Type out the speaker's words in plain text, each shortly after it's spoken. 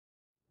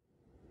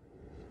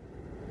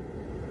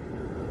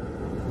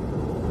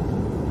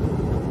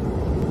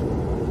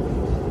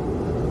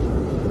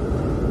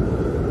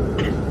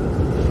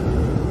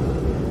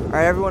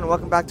Alright everyone,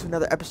 welcome back to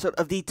another episode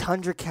of the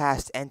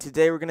TundraCast, and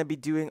today we're going to be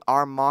doing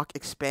our mock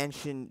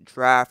expansion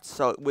draft.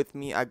 So with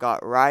me I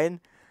got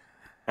Ryan,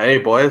 Hey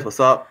boys, what's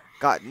up?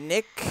 got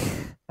Nick,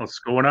 What's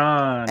going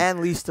on? and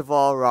least of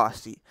all,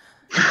 Rossi.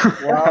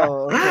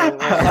 Wow, okay, well,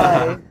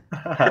 hi.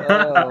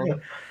 Hello.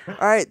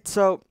 Alright,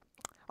 so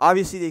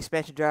obviously the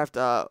expansion draft,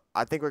 I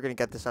think we're going to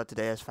get this out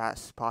today as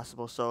fast as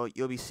possible. So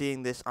you'll be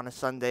seeing this on a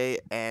Sunday,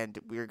 and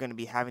we're going to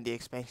be having the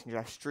expansion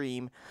draft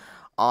stream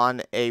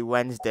on a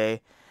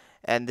Wednesday.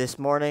 And this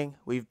morning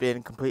we've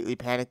been completely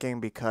panicking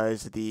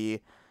because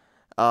the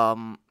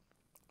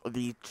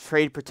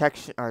trade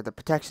protection or the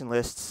protection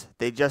lists,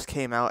 they just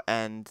came out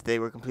and they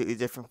were completely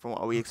different from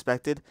what we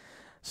expected.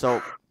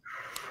 So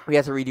we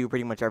had to redo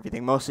pretty much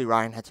everything. Mostly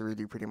Ryan had to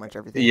redo pretty much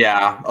everything.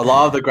 Yeah, a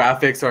lot of the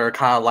graphics are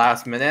kind of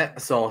last minute,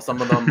 so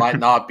some of them might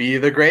not be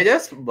the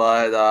greatest,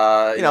 but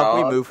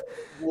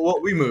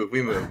we move.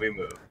 We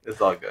move. It's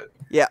all good.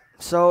 Yeah.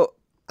 So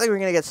I think we're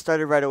gonna get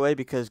started right away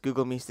because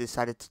Google Meet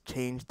decided to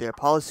change their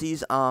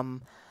policies.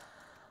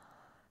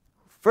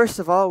 First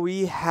of all,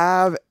 we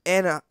have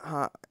Anna.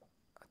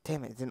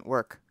 Damn it didn't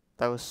work.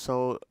 That was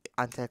so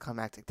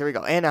anticlimactic. There we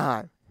go.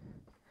 Anaheim.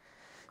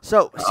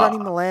 So Sonny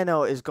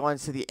Milano is going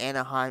to the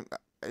Anaheim.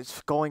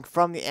 Is going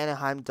from the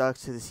Anaheim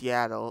Ducks to the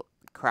Seattle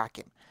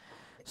Kraken.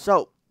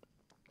 So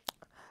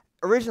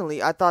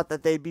originally, I thought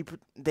that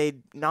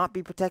they'd not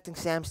be protecting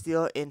Sam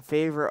Steele in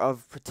favor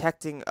of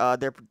protecting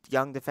their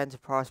young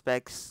defensive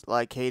prospects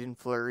like Hayden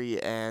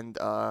Fleury and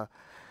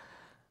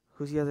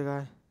who's the other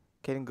guy?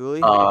 Caden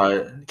Gooley?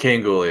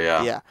 Kane Gooley,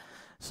 yeah. Yeah.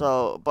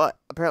 So, but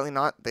apparently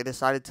not. They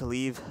decided to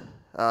leave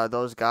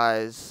those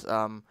guys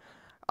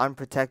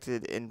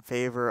unprotected in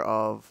favor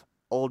of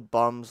old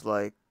bums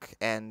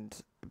and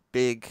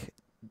big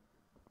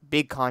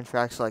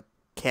contracts like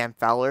Cam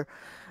Fowler.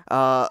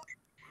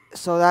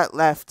 So that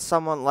left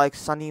someone like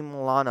Sonny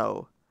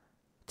Milano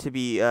to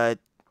be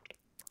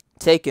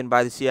taken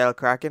by the Seattle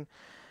Kraken.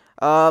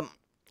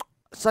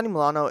 Sonny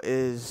Milano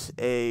is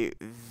a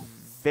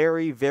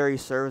very, very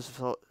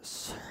serviceable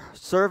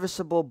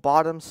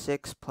bottom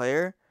six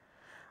player.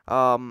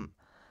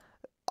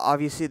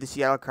 Obviously, the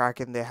Seattle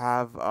Kraken, they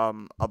have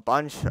a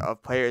bunch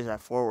of players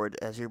at forward,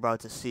 as you're about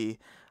to see.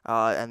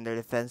 And their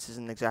defense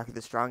isn't exactly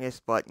the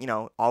strongest, but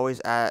you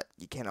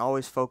can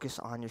always focus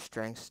on your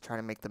strengths, trying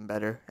to make them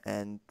better,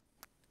 and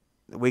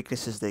the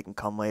weaknesses they can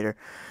come later.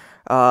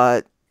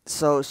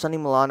 So Sonny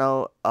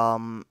Milano,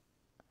 I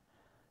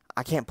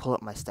can't pull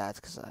up my stats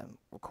because I'm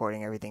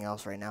recording everything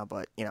else right now,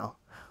 but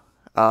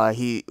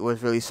he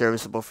was really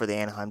serviceable for the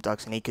Anaheim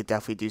Ducks, and he could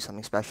definitely do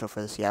something special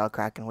for the Seattle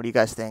Kraken. What do you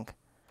guys think?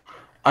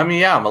 I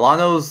mean, yeah,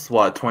 Milano's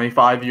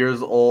 25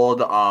 years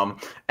old.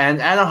 And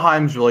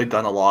Anaheim's really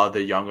done a lot of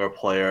the younger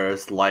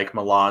players like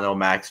Milano,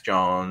 Max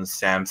Jones,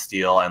 Sam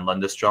Steele, and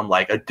Lundestrom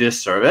like a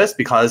disservice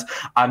because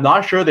I'm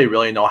not sure they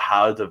really know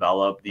how to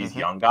develop these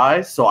young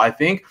guys. So I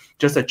think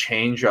just a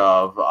change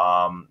of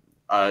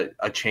a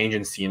change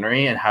in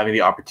scenery and having the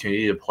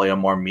opportunity to play a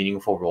more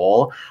meaningful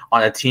role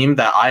on a team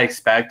that I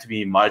expect to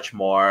be much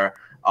more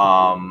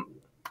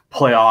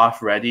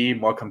playoff ready,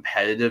 more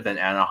competitive than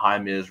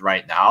Anaheim is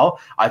right now,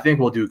 I think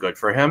will do good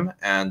for him.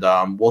 And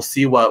we'll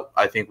see what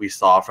I think we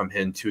saw from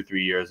him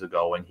 2-3 years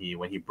ago when he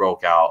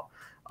broke out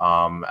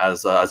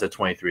as a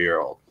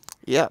 23-year-old.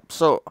 Yeah,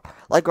 so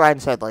like Ryan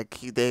said,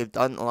 they've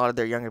done a lot of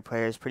their younger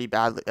players pretty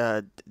badly.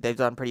 They've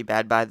done pretty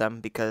bad by them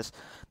because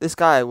this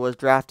guy was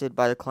drafted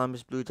by the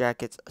Columbus Blue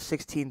Jackets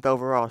 16th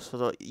overall, so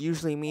that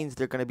usually means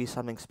they're going to be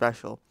something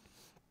special.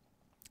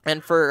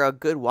 And for a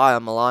good while,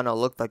 Milano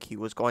looked like he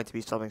was going to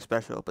be something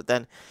special, but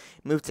then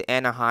he moved to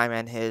Anaheim,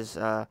 and his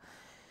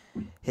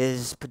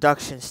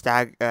production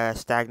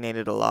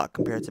stagnated a lot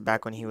compared to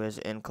back when he was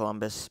in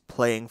Columbus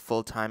playing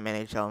full-time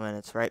NHL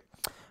minutes, right?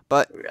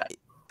 But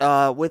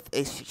with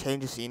a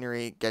change of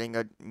scenery, getting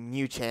a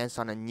new chance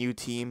on a new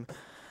team,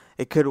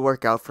 it could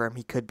work out for him.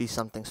 He could be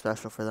something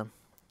special for them.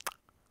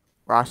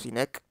 Rossi,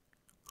 Nick?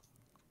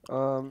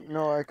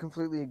 No, I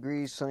completely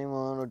agree. Sonny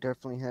Milano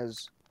definitely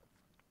has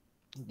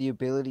the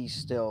ability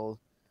still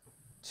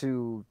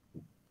to,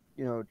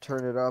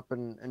 turn it up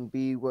and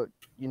be what,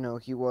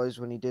 he was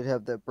when he did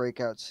have that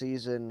breakout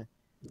season.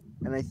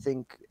 And I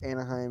think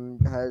Anaheim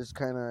has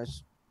kind of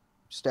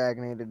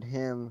stagnated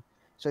him.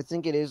 So I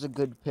think it is a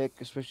good pick,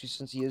 especially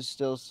since he is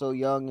still so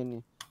young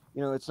and,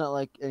 it's not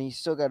like, and he's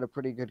still got a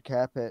pretty good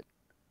cap hit.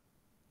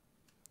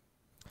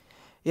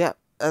 Yeah.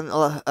 And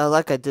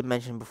like I did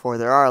mention before,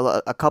 there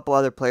are a couple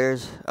other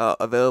players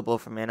available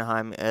from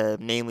Anaheim,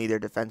 namely their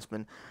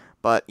defensemen.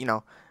 But, we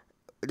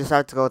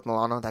decided to go with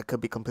Milano. That could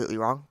be completely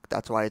wrong.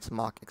 That's why it's a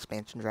mock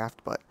expansion draft.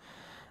 But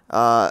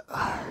yeah,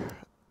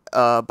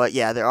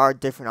 there are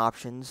different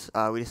options.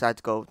 We decided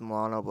to go with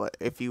Milano. But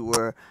if you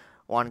were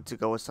wanting to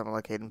go with someone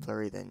like Hayden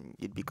Fleury, then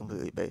you'd be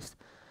completely based.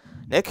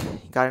 Nick,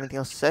 you got anything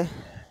else to say?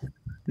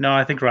 No,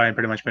 I think Ryan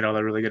pretty much made all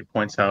the really good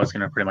points I was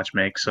going to pretty much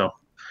make. So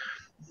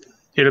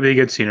it'll be a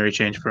good scenery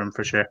change for him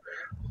for sure.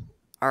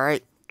 All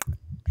right.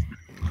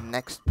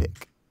 Next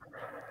pick.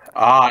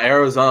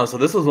 Arizona. So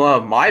this was one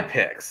of my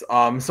picks.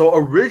 So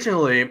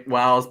originally,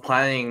 when I was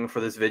planning for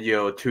this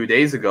video 2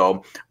 days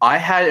ago, I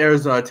had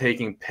Arizona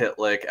taking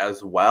Pitlick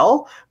as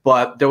well,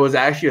 but there was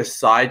actually a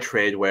side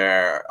trade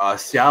where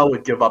Seattle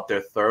would give up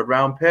their third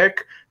round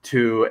pick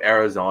to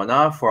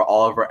Arizona for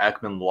Oliver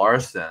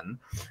Ekman-Larsson,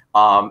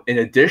 in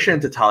addition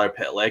to Tyler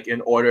Pitlick, in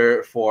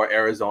order for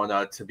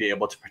Arizona to be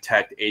able to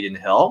protect Aiden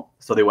Hill.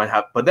 So they went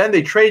have, but then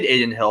they trade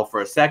Aiden Hill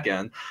for a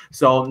second.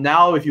 So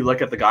now, if you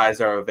look at the guys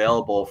that are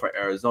available for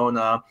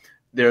Arizona,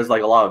 there's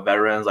like a lot of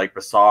veterans like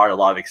Brassard, a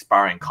lot of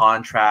expiring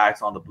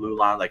contracts on the blue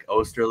line like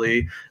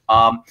Osterley.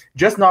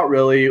 Just not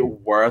really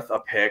worth a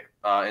pick,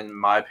 in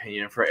my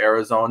opinion, for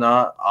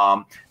Arizona.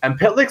 And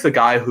Pitlick's a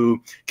guy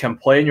who can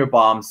play in your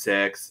bottom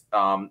six,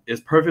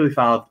 is perfectly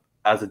found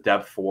as a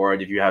depth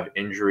forward if you have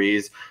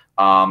injuries.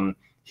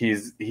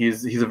 He's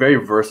a very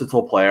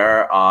versatile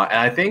player, and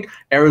I think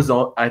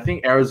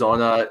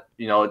Arizona,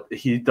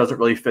 he doesn't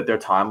really fit their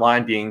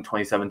timeline, being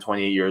 27,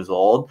 28 years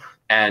old,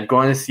 and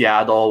going to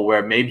Seattle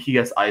where maybe he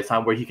gets ice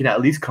time, where he can at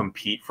least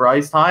compete for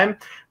ice time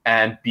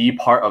and be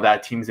part of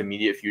that team's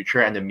immediate future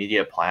and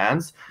immediate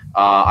plans.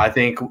 I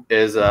think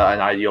is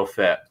an ideal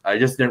fit. I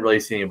just didn't really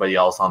see anybody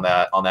else on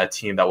that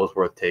team that was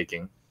worth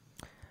taking.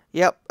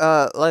 Yep,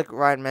 like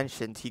Ryan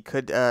mentioned, he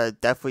could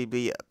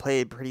definitely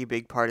play a pretty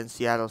big part in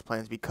Seattle's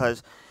plans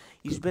because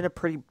he's been a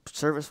pretty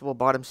serviceable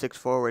bottom six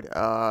forward.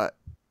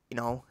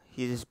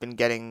 He's been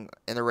getting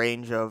in the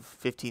range of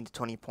 15 to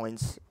 20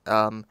 points.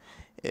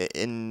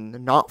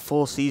 In not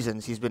full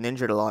seasons, he's been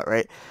injured a lot,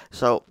 right?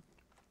 So,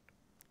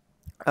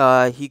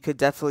 he could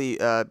definitely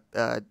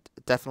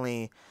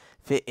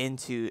fit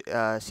into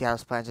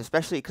Seattle's plans,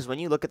 especially because when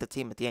you look at the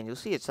team at the end, you'll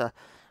see it's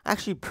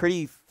actually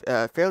pretty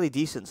fairly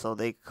decent. So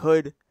they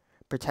could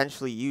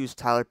potentially use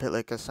Tyler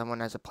Pitlick as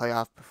someone as a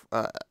playoff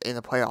in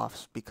the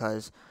playoffs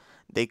because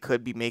they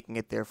could be making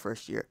it their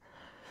first year.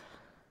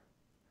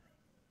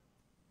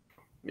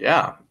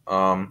 Yeah.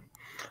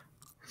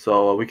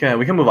 So we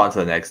can move on to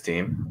the next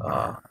team.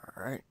 All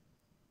right.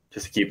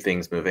 Just to keep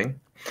things moving.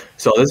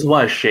 So this is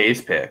one of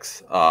Shay's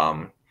picks.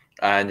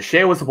 And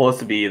Shay was supposed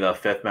to be the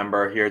fifth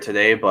member here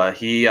today, but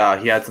he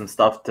had some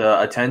stuff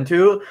to attend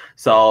to.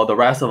 So the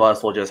rest of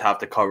us will just have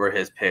to cover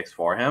his picks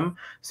for him.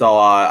 So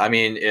I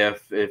mean,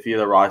 if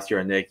either Rossi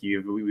or Nick,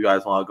 you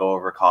guys want to go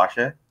over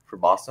Kasha for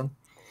Boston?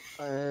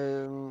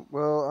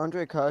 Well,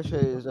 Andre Kasha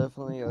is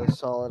definitely a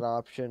solid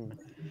option.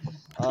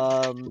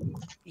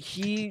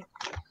 He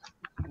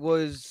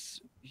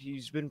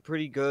he's been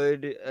pretty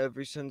good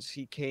ever since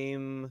he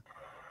came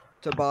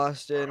to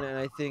Boston, and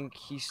I think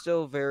he's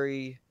still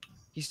pretty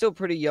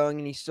young,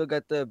 and he's still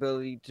got the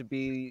ability to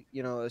be,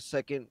 a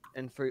second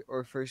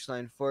or first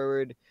line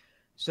forward.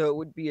 So it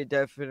would be a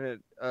definite,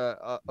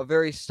 a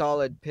very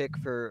solid pick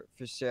for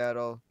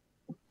Seattle.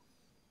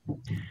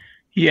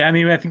 Yeah, I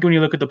mean, I think when you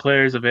look at the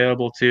players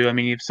available too, I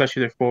mean, especially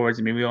their forwards,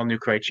 I mean, we all knew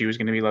Krejci was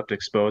going to be left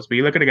exposed, but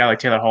you look at a guy like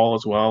Taylor Hall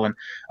as well, and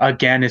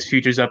again, his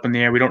future's up in the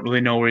air. We don't really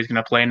know where he's going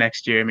to play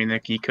next year. I mean,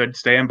 like, he could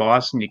stay in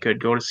Boston, he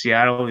could go to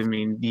Seattle. I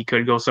mean, he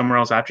could go somewhere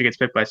else after he gets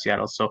picked by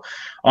Seattle. So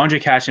Andre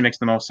Kasha makes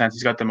the most sense.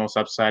 He's got the most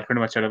upside,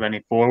 pretty much out of any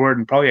forward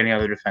and probably any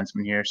other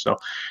defenseman here. So,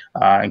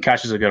 and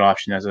Kasha's a good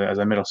option as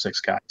a middle six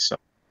guy. So.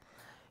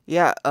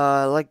 Yeah,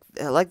 like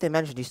they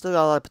mentioned, he's still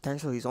got a lot of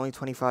potential. He's only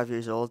 25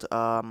 years old.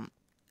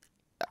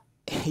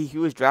 He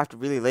was drafted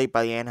really late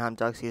by the Anaheim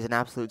Ducks. He's an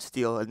absolute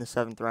steal in the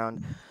 7th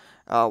round.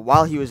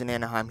 While he was in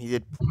Anaheim, he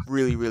did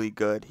really, really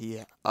good. He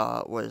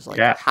was like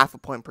half a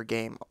point per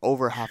game,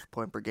 over half a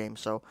point per game.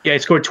 So yeah, he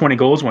scored 20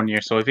 goals one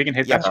year. So if he can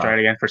hit that stride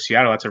again for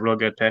Seattle, that's a real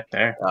good pick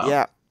there.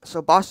 Yeah.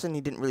 So Boston,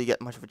 he didn't really get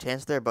much of a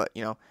chance there, but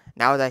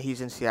now that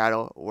he's in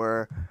Seattle,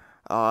 where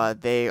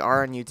they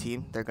are a new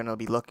team, they're gonna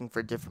be looking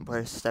for different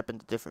players to step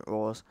into different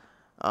roles.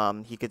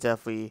 He could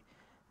definitely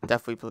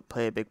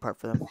play a big part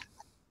for them.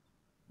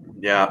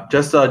 Yeah,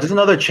 just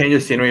another change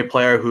of scenery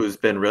player who's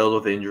been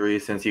riddled with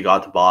injuries since he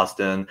got to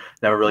Boston,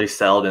 never really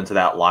settled into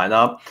that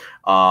lineup.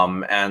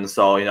 And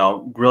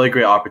so, really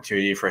great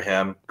opportunity for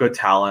him. Good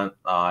talent.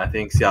 I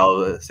think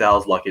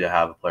Seattle's lucky to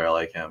have a player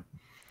like him.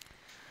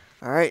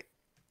 All right.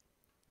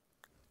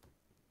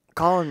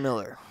 Colin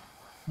Miller.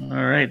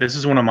 All right, this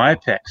is one of my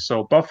picks.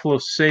 So Buffalo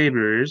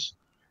Sabres.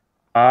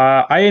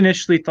 I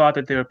initially thought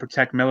that they would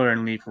protect Miller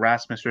and leave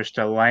Rasmus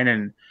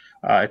Ristolainen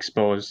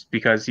exposed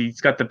because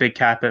he's got the big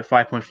cap at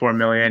 $5.4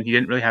 million. He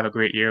didn't really have a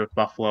great year with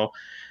Buffalo.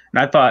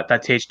 And I thought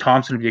that Tage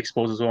Thompson would be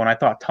exposed as well. And I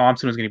thought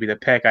Thompson was going to be the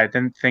pick. I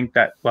didn't think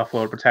that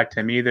Buffalo would protect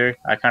him either.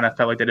 I kind of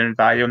felt like they didn't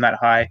value him that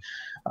high.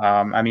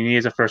 I mean, he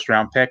is a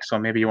first-round pick, so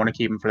maybe you want to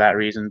keep him for that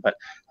reason. But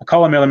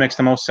Colin Miller makes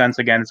the most sense.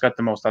 Again, it's got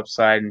the most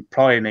upside and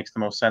probably makes the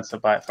most sense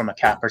from a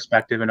cap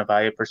perspective and a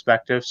value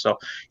perspective. So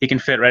he can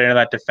fit right into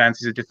that defense.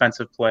 He's a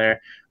defensive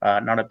player.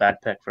 Not a bad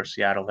pick for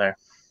Seattle there.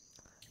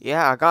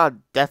 Yeah, I gotta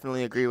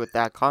definitely agree with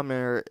that.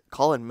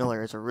 Colin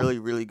Miller is a really,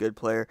 really good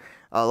player.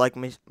 Like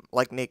Nick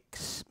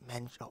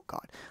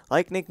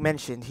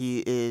mentioned,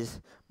 he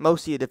is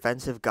mostly a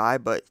defensive guy,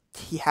 but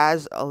he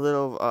has a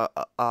little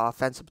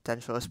offensive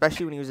potential.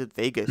 Especially when he was at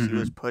Vegas, he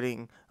was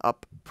putting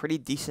up pretty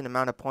decent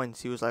amount of points.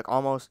 He was like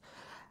almost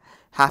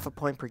half a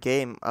point per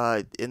game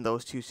in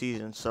those 2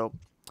 seasons. So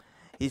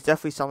he's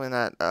definitely something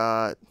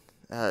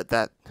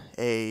that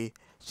a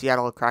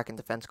Seattle Kraken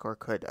defense core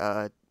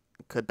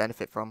could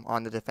benefit from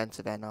on the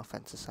defensive and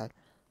offensive side.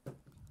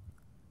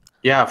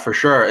 Yeah, for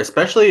sure.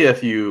 Especially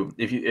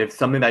if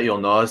something that you'll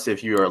notice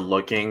if you are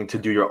looking to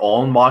do your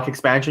own mock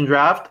expansion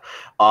draft,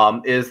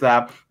 is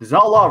that there's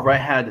not a lot of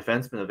right-handed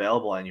defensemen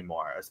available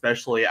anymore.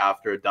 Especially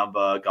after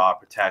Dumba got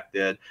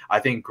protected. I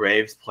think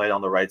Graves played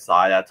on the right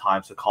side at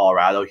times for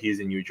Colorado. He's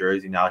in New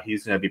Jersey now.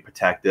 He's going to be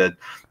protected.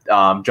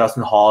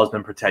 Justin Hall has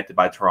been protected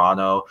by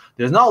Toronto.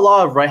 There's not a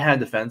lot of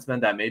right-handed defensemen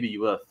that maybe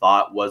you would have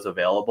thought was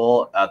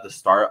available at the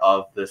start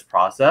of this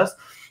process.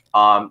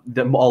 A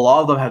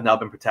lot of them have now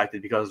been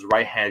protected because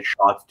right-hand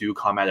shots do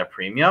come at a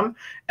premium,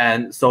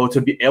 and so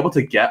to be able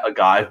to get a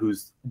guy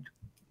who's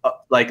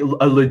like a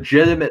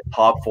legitimate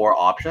top 4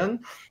 option,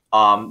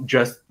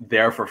 just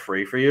there for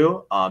free for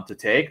you to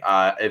take.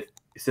 If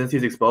since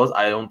he's exposed,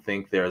 I don't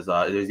think there's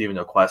even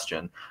a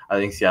question. I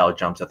think Seattle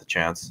jumps at the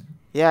chance.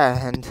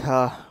 Yeah, and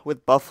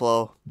with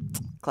Buffalo,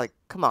 like,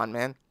 come on,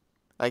 man,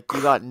 like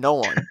you got no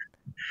one.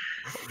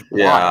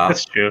 Yeah,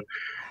 That's true.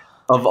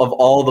 Of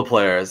all the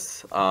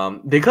players,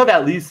 they could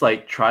at least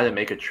like try to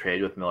make a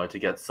trade with Miller to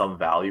get some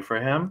value for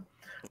him,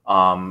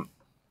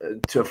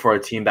 for a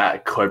team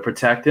that could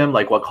protect him,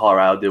 like what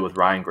Colorado did with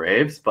Ryan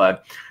Graves.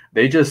 But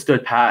they just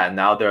stood pat, and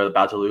now they're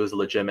about to lose a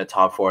legitimate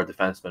top 4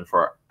 defenseman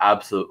for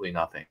absolutely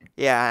nothing.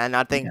 Yeah, and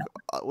I think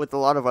with a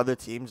lot of other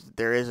teams,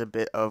 there is a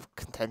bit of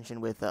contention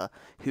with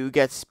who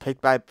gets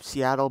picked by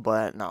Seattle.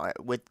 But no,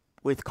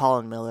 with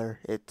Colin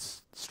Miller,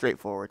 it's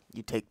straightforward.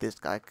 You take this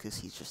guy because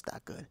he's just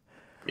that good.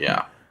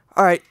 Yeah.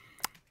 All right.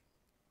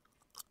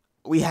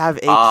 We have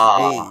a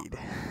trade.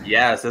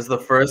 Yes, this is the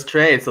first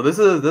trade. So this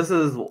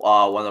is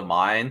one of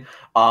mine.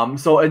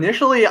 So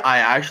initially, I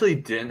actually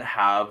didn't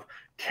have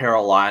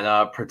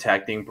Carolina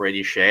protecting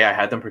Brady Shea. I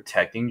had them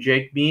protecting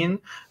Jake Bean.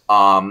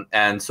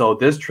 And so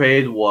this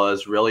trade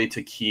was really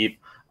to keep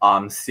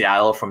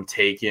Seattle from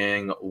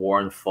taking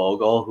Warren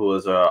Fogle, who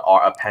is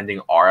a pending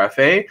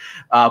RFA.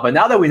 But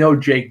now that we know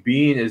Jake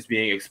Bean is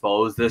being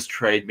exposed, this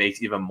trade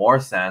makes even more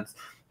sense.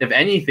 If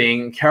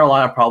anything,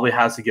 Carolina probably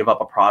has to give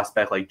up a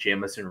prospect like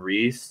Jamison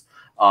Reese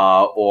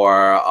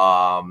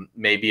or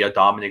maybe a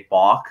Dominic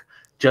Bach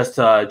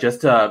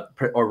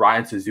or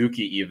Ryan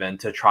Suzuki even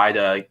to try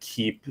to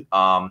keep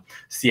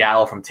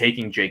Seattle from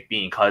taking Jake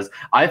Bean. Because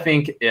I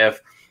think if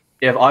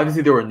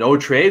obviously there were no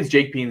trades,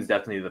 Jake Bean is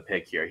definitely the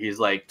pick here. He's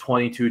like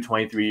 22,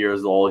 23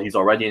 years old. He's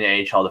already an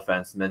AHL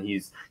defenseman.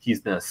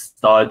 He's been a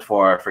stud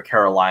for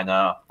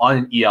Carolina on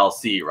an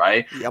ELC,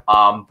 right? Yep.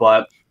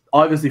 But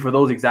obviously, for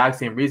those exact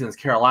same reasons,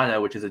 Carolina,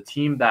 which is a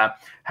team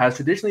that has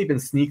traditionally been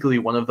sneakily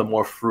one of the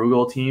more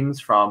frugal teams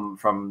from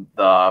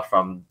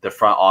the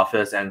front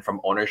office and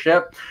from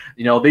ownership,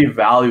 they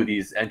value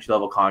these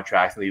entry-level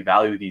contracts and they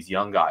value these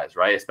young guys,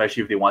 right?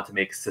 Especially if they want to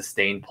make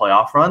sustained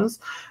playoff runs.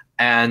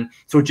 And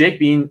so Jake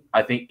Bean,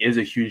 I think, is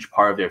a huge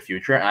part of their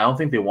future. And I don't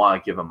think they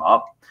want to give him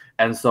up.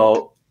 And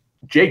so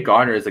Jake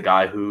Gardiner is a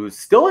guy who's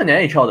still an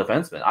NHL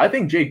defenseman. I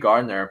think Jake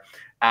Gardiner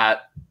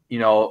at a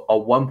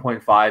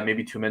 $1.5,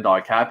 maybe $2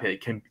 million cap hit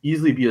can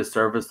easily be a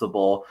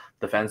serviceable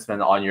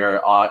defenseman on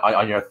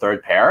your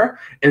third pair.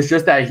 It's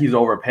just that he's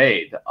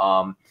overpaid.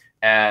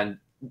 And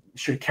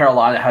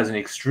Carolina has an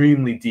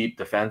extremely deep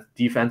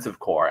defensive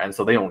core, and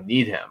so they don't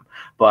need him.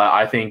 But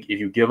I think if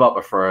you give up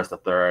a first, a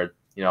third,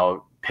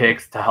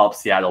 picks to help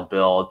Seattle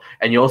build,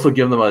 and you also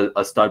give them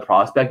a stud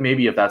prospect,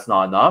 maybe if that's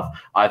not enough,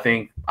 I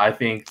think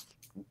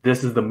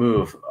this is the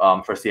move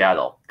for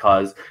Seattle,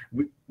 because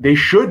they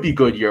should be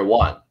good year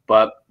one.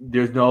 But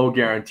there's no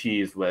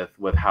guarantees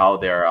with how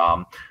their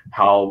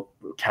how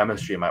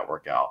chemistry might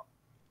work out.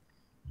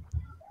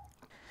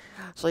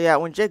 So yeah,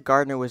 when Jake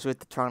Gardiner was with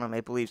the Toronto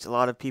Maple Leafs, a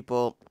lot of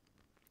people,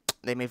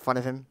 they made fun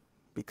of him,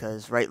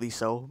 because rightly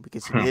so,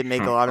 because he did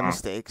make a lot of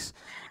mistakes,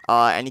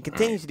 and he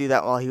continued to do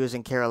that while he was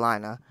in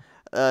Carolina.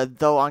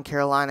 Though on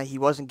Carolina, he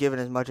wasn't given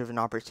as much of an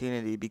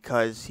opportunity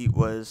because he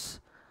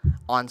was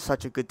on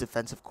such a good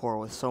defensive core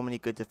with so many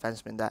good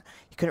defensemen that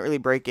he couldn't really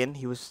break in.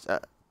 He was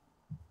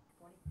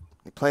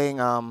playing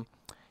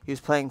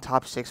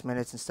top 6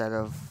 minutes instead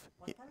of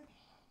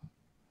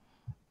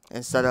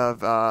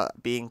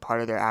being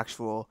part of their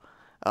actual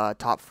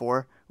top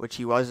 4, which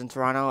he was in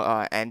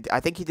Toronto. And I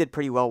think he did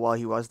pretty well while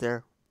he was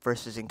there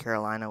versus in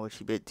Carolina, which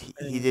he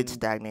did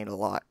stagnate a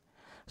lot.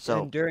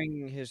 So and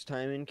during his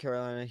time in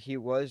Carolina, he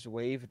was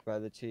waived by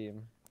the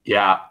team.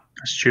 Yeah,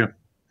 That's true.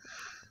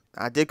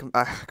 I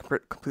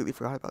completely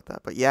forgot about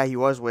that. But yeah, he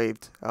was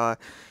waived. He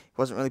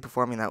wasn't really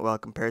performing that well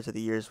compared to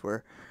the years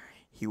where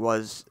he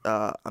was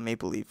a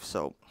Maple Leaf.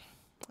 So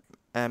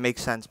it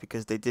makes sense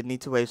because they did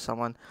need to waive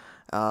someone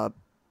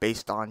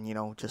based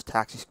on, just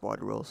taxi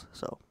squad rules.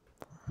 So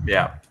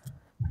yeah.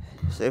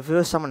 So if it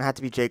was someone, it had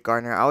to be Jake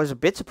Gardiner. I was a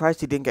bit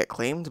surprised he didn't get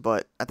claimed,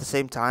 but at the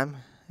same time,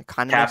 it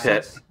kind of Cap makes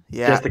hit. sense.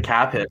 Yeah, just the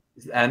cap hit.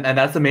 And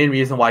that's the main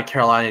reason why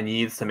Carolina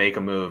needs to make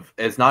a move.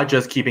 It's not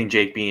just keeping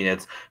Jake Bean,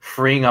 it's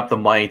freeing up the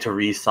money to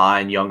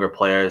re-sign younger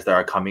players that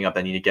are coming up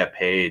that need to get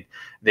paid.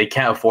 They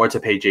can't afford to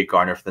pay Jake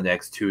Garner for the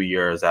next 2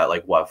 years at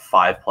like what,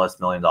 $5+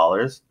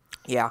 million?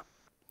 yeah,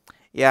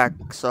 yeah.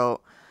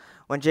 So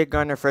when Jake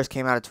Gardner first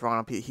came out of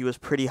Toronto, he was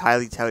pretty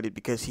highly touted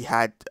because he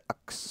had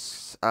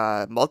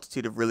a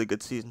multitude of really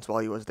good seasons while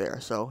he was there.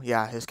 So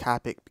yeah, his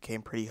cap hit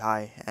became pretty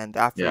high, and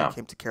after he Yeah.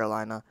 came to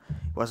Carolina,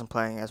 he wasn't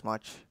playing as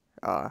much.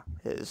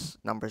 His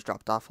numbers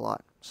dropped off a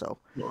lot. So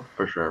Well,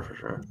 for sure, for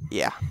sure.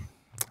 yeah,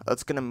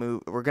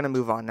 We're gonna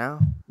move on now.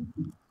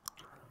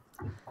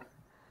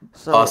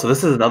 So So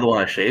this is another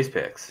one of Shay's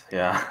picks.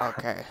 Yeah.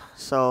 okay,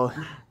 so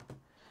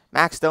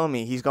Max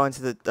Domi, he's going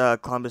to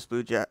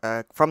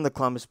the from the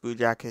Columbus Blue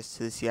Jackets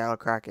to the Seattle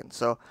Kraken.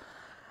 So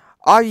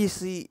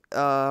obviously,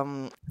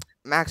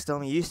 Max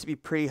Domi used to be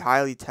pretty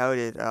highly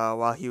touted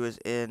while he was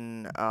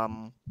in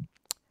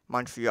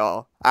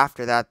Montreal.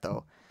 After that,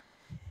 though,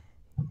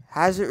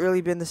 has it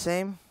really been the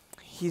same?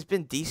 He's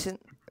been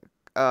decent.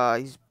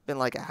 He's been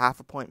like a half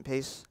a point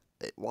pace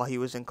while he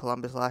was in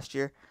Columbus last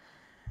year.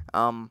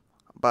 Um,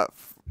 but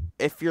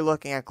if you're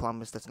looking at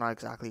Columbus, that's not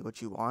exactly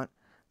what you want,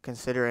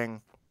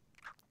 considering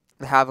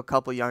they have a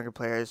couple younger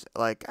players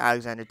like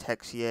Alexander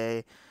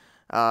Texier,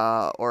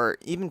 or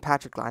even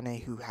Patrick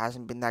Laine, who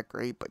hasn't been that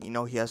great, but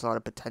he has a lot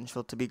of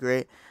potential to be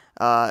great.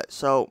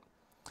 So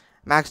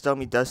Max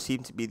Domi does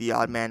seem to be the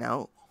odd man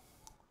out.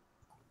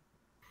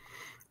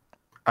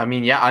 I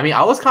mean, yeah. I mean,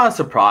 I was kind of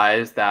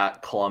surprised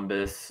that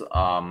Columbus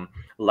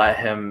let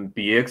him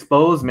be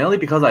exposed, mainly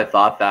because I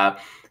thought that,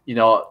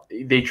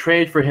 they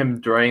trade for him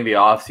during the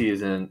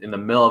offseason in the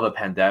middle of a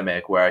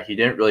pandemic where he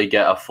didn't really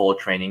get a full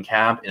training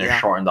camp in a Yeah.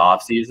 shortened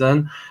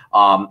offseason.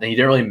 And he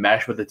didn't really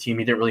mesh with the team.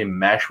 He didn't really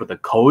mesh with the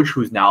coach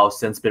who's now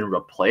since been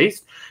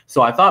replaced.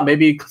 So I thought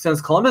maybe since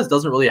Columbus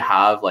doesn't really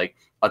have like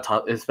a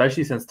ton,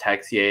 especially since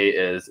Texier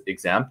is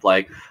exempt,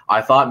 like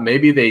I thought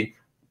maybe they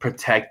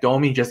protect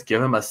Domi, just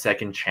give him a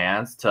second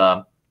chance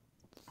to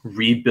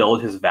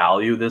rebuild his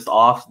value this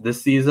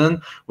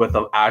season with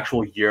an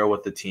actual year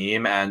with the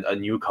team and a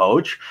new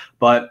coach.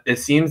 But it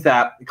seems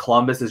that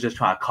Columbus is just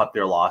trying to cut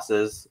their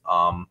losses,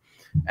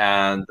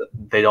 and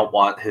they don't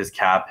want his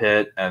cap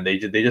hit, and they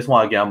just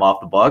want to get him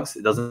off the books.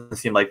 It doesn't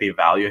seem like they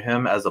value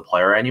him as a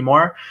player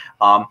anymore.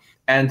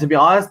 And to be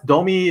honest,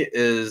 Domi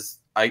is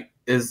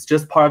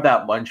just part of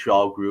that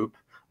Montreal group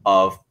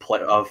of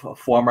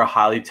former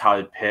highly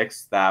touted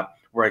picks that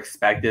were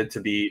expected to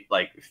be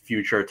like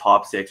future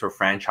top six or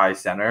franchise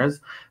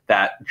centers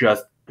that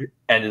just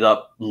ended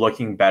up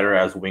looking better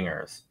as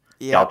wingers.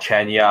 Yeah.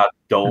 Galchenyuk,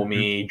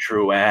 Domi,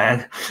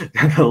 Drouin,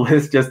 the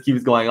list just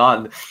keeps going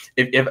on.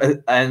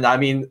 And I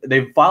mean,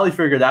 they finally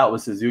figured out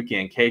with Suzuki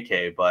and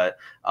KK, but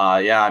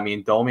yeah, I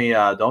mean, Domi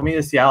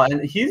is Seattle,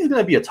 and he's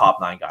going to be a top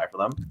 9 guy for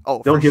them.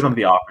 Oh, They'll for give sure. him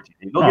the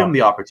opportunity. They'll give him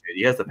the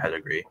opportunity. He has the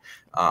pedigree.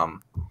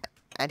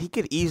 And he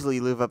could easily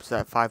live up to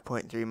that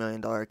 $5.3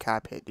 million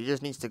cap hit. He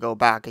just needs to go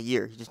back a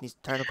year. He just needs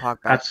to turn the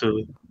clock back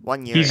Absolutely.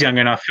 1 year. He's young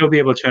enough. He'll be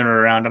able to turn it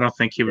around. I don't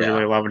think he was Yeah.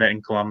 really loving it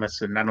in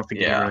Columbus, and I don't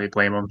think you can Yeah. really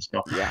blame him.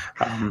 So Yeah.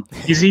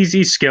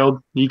 he's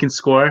skilled. He can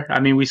score.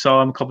 I mean, we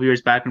saw him a couple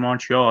years back in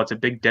Montreal. It's a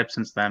big dip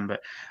since then, but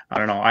I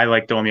don't know. I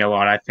like Domi a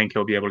lot. I think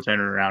he'll be able to turn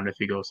it around if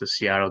he goes to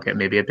Seattle, get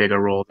maybe a bigger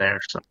role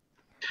there. So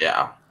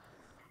Yeah.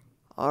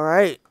 All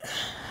right.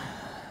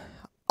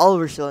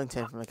 Oliver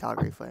Shillington from the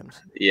Calgary Flames.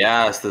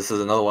 Yes, this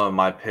is another one of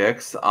my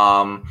picks.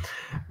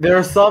 There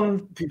were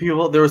some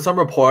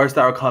reports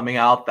that are coming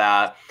out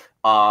that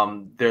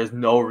there's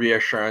no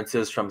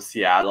reassurances from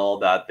Seattle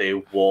that they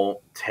won't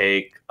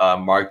take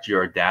Mark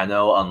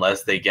Giordano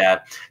unless they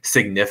get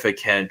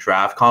significant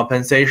draft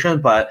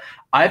compensation. But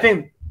I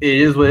think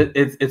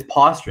it's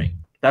posturing.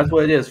 That's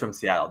what it is from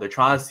Seattle. They're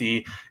trying to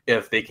see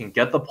if they can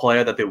get the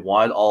player that they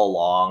wanted all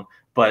along,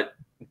 but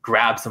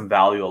grab some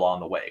value along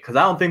the way, because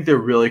I don't think they're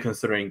really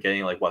considering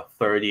getting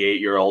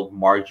 38-year-old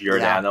Mark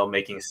Giordano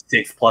making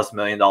 $6+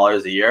 million a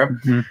year.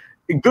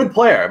 Mm-hmm. Good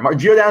player.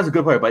 Giordano's a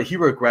good player, but he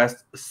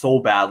regressed so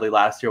badly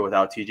last year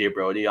without TJ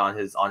Brody on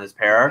his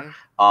pair.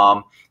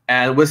 Mm-hmm.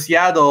 And with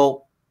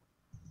Seattle,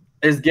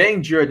 is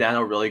getting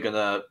Giordano really going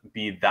to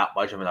be that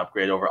much of an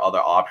upgrade over other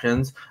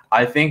options?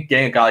 I think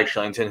getting a guy like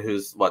Shillington,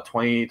 who's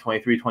 20,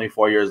 23,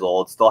 24 years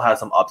old, still has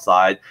some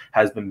upside,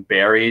 has been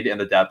buried in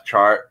the depth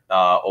chart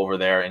over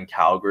there in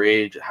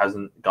Calgary,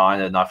 hasn't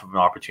gotten enough of an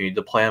opportunity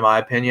to play, in my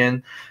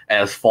opinion, and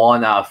has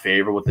fallen out of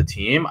favor with the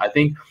team. I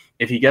think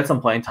if he gets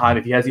some playing time,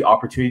 if he has the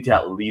opportunity to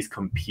at least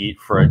compete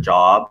for a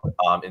job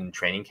in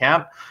training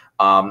camp,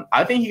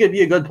 I think he could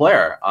be a good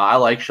player. I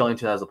like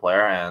Shillington as a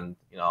player, and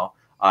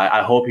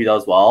I hope he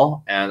does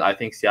well, and I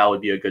think Seattle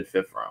would be a good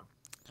fit for him.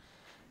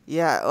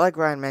 Yeah, like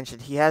Ryan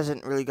mentioned, he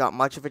hasn't really got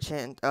much of a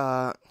chance.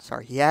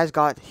 He's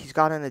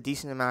gotten a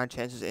decent amount of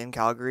chances in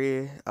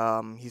Calgary.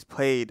 He's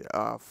played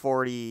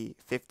 40,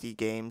 50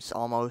 games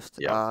almost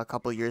a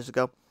couple of years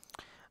ago.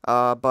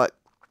 But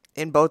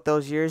in both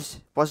those years,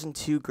 wasn't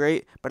too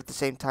great. But at the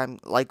same time,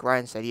 like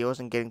Ryan said, he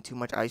wasn't getting too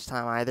much ice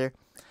time either.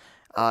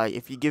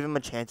 If you give him a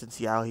chance in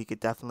Seattle, he could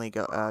definitely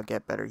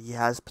get better. He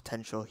has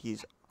potential.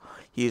 He's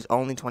He's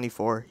only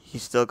 24.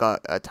 He's still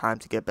got time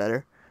to get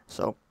better.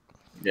 So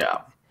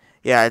Yeah.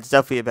 yeah, it's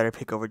definitely a better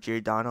pick over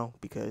Giordano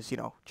because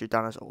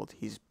Giordano's old.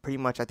 He's pretty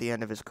much at the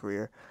end of his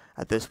career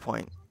at this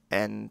point.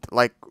 And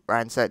like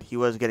Ryan said, he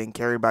was getting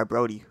carried by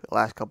Brody the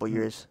last couple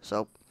years.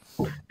 So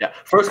Yeah,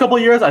 first couple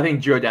of years, I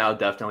think Giordano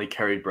definitely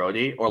carried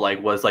Brody, or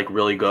like was like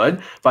really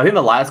good. But I think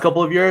the last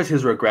couple of years,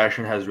 his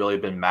regression has really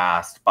been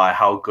masked by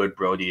how good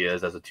Brody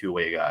is as a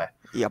two-way guy.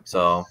 yep.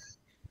 So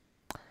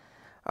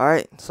All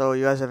right. So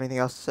you guys have anything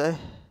else to say?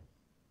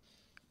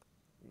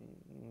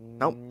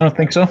 Nope. I don't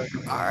think so.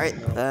 All right,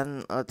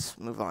 then let's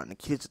move on.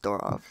 Nikita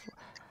Zadorov.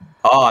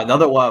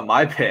 another one of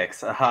my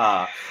picks.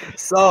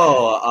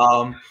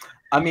 So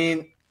I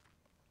mean,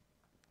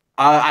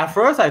 at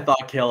first I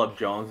thought Caleb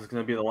Jones was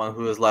going to be the one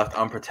who was left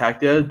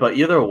unprotected, but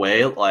either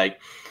way,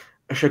 like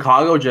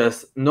Chicago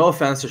just, no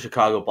offense to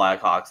Chicago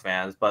Blackhawks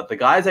fans, but the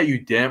guys that you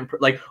didn't,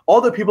 like all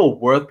the people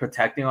worth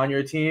protecting on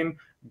your team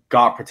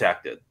got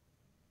protected.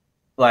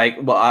 Like,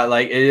 well,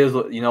 like it is,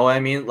 you know what I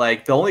mean?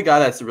 Like the only guy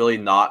that's really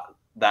not,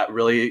 that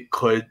really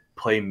could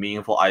play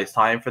meaningful ice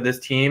time for this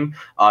team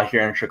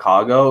here in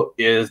Chicago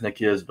is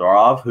Nikita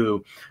Zadorov,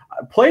 who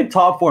played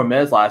top 4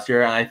 minutes last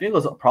year, and I think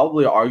was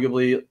probably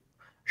arguably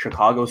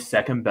Chicago's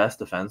second best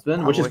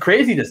defenseman, which is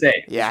crazy to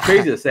say. Yeah. It's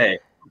crazy to say,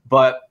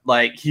 but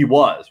like he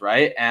was,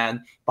 right? And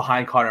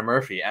behind Connor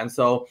Murphy. And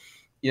so,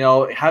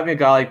 having a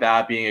guy like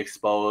that being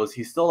exposed,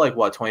 he's still like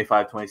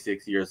 25,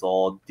 26 years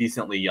old,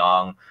 decently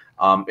young,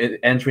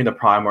 entering the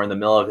prime or in the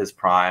middle of his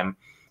prime.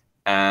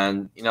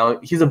 And,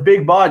 he's a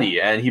big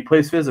body and he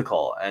plays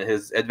physical, and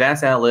his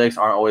advanced analytics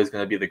aren't always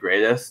going to be the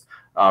greatest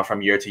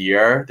from year to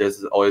year.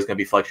 There's always going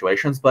to be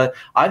fluctuations, but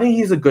I think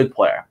he's a good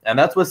player. And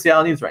that's what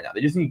Seattle needs right now.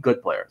 They just need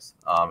good players.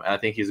 And I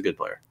think he's a good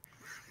player.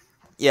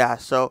 Yeah,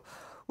 so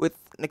with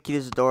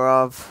Nikita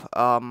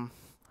Zadorov,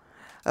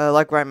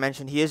 like Ryan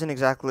mentioned, he isn't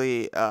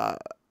exactly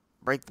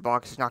break the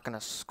box. He's not going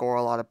to score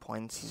a lot of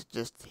points.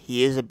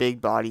 He is a big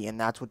body, and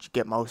that's what you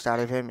get most out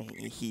of him.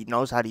 He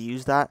knows how to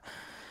use that.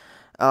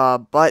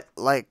 But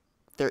like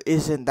there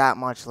isn't that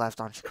much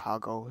left on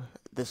Chicago.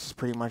 This is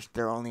pretty much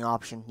their only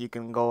option. You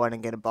can go out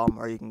and get a bum,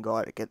 or you can go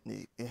out and get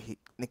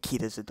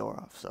Nikita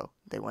Zadorov. So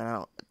they went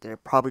out. They're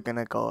probably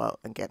gonna go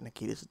out and get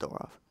Nikita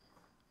Zadorov.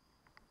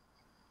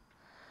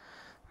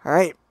 All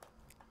right,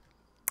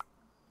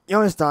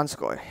 Jonas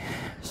Donskoy.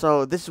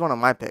 So this is one of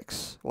my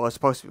picks. Well, it's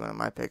supposed to be one of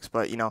my picks,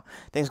 but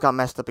things got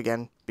messed up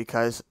again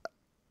because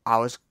I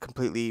was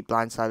completely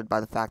blindsided by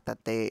the fact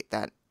that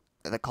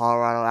the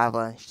Colorado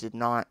Avalanche did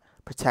not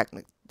protect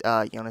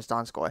Jonas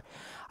Donskoy.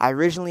 I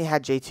originally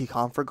had JT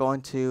Compher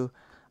going to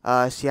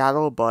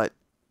Seattle, but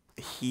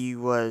he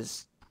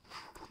was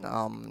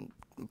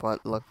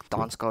but look,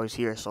 Donskoy is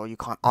here, so you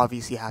can't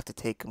obviously have to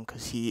take him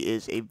because he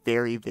is a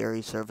very,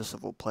 very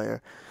serviceable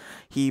player.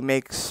 He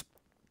makes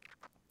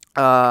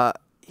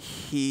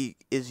he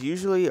is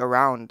usually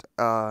around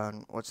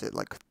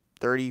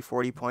 30,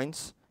 40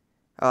 points.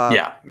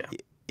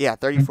 Yeah,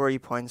 30, 40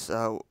 points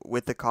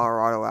with the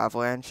Colorado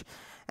Avalanche,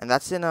 and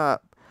that's in a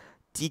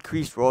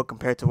decreased role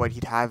compared to what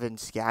he'd have in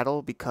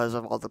Seattle because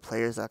of all the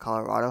players that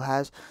Colorado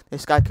has.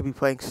 This guy could be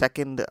playing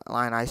second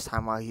line ice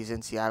time while he's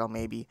in Seattle,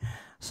 maybe.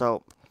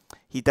 So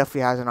he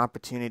definitely has an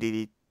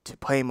opportunity to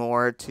play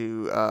more,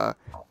 to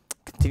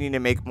continue to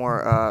make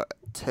more,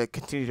 to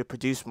continue to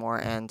produce more,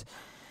 and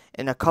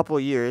in a couple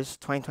of years,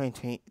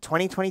 2022,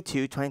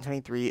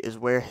 2023 is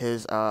where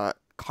his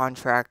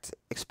contract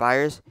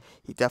expires.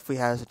 He definitely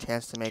has a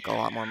chance to make a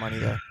lot more money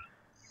there.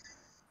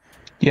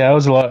 Yeah, I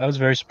was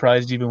very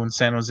surprised even when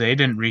San Jose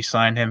didn't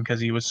re-sign him because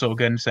he was so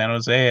good in San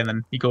Jose, and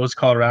then he goes to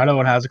Colorado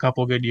and has a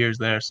couple of good years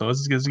there. So this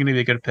is going to be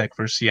a good pick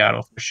for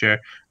Seattle for sure.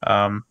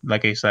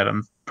 Like I said,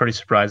 I'm pretty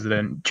surprised they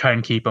didn't try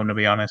and keep him, to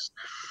be honest.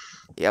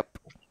 Yep.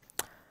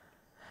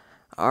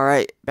 All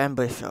right, Ben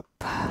Bishop.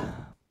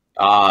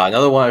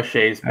 Another one of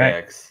Shay's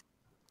picks.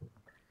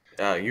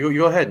 You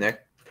go ahead,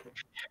 Nick.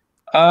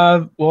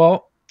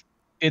 Well,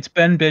 it's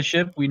Ben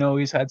Bishop. We know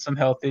he's had some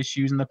health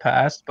issues in the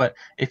past, but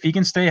if he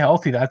can stay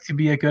healthy, that could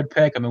be a good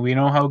pick. I mean, we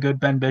know how good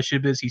Ben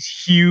Bishop is. He's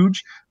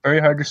huge,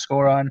 very hard to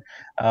score on.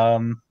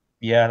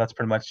 Yeah, that's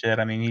pretty much it.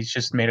 I mean, he's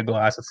just made of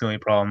glass. That's the only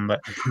problem. But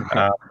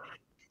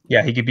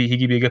yeah, he could be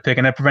a good pick,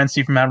 and that prevents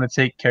you from having to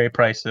take Carey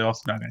Price. They're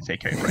also not going to take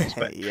Carey Price,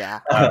 but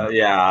yeah,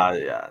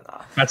 no.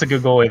 That's a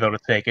good goalie though to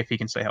take if he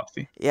can stay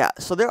healthy. Yeah,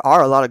 so there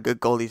are a lot of good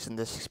goalies in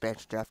this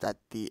expansion draft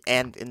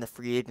and in the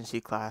free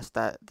agency class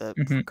that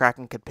the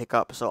Kraken could pick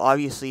up. So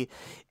obviously,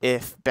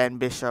 if Ben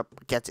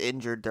Bishop gets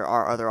injured, there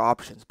are other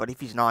options. But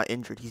if he's not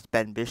injured, he's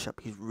Ben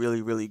Bishop. He's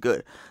really, really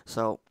good.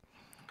 So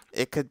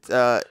it could.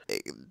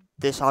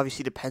 This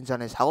obviously depends on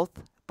his health.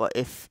 But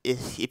if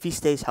he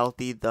stays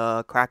healthy,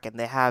 the Kraken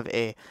they have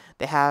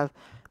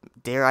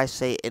dare I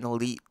say an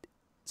elite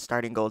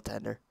starting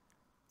goaltender.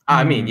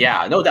 I mean,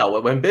 yeah, no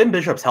doubt. When Ben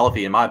Bishop's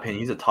healthy, in my opinion,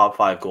 he's a top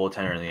 5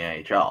 goaltender in the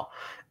NHL.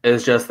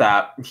 It's just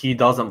that he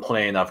doesn't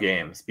play enough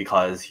games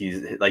because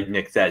he's, like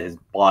Nick said, his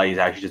body is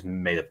actually just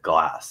made of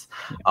glass.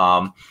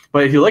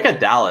 But if you look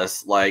at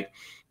Dallas, like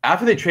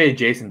after they traded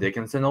Jason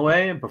Dickinson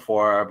away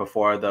before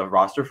the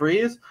roster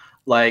freeze,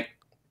 like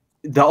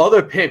the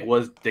other pick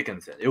was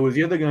Dickinson. It was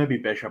either going to be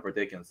Bishop or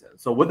Dickinson.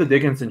 So with the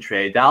Dickinson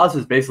trade, Dallas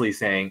is basically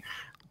saying,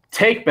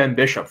 take Ben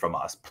Bishop from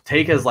us.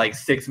 Take his like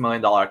 $6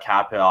 million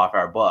cap hit off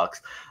our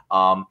books.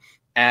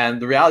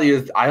 And the reality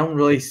is, I don't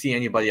really see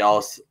anybody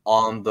else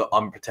on the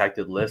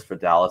unprotected list for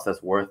Dallas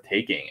that's worth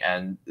taking.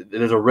 And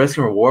there's a risk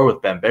and reward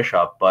with Ben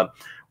Bishop, but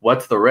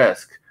what's the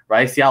risk,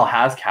 right? Seattle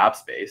has cap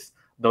space.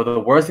 Though the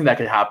worst thing that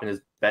could happen is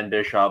Ben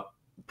Bishop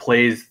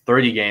plays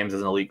 30 games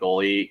as an elite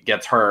goalie,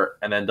 gets hurt,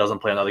 and then doesn't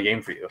play another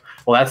game for you.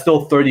 Well, that's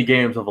still 30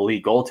 games of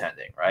elite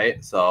goaltending,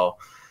 right? So,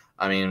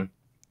 I mean,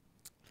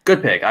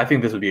 good pick. I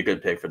think this would be a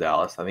good pick for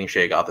Dallas. I think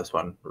Shea got this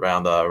one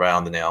around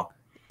the nail.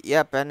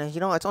 Yep, and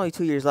it's only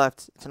 2 years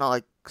left. It's not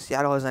like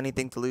Seattle has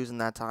anything to lose in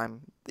that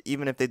time.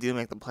 Even if they do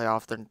make the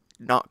playoff, they're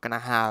not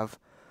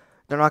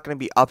gonna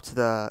be up to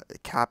the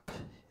cap.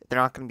 They're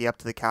not gonna be up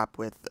to the cap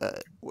with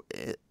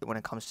when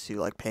it comes to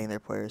like paying their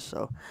players.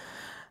 So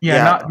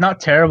Yeah, not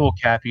terrible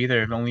cap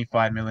either. Only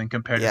 $5 million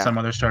compared to Yeah. some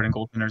other starting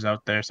goaltenders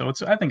out there. So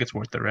I think it's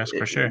worth the risk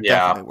for sure.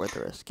 Yeah. definitely worth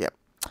the risk. Yep.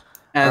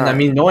 And All I right.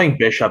 mean, knowing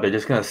Bishop, they're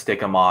just gonna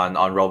stick him on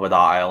Robota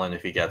Island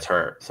if he gets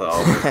hurt. So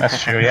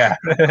That's true. Yeah.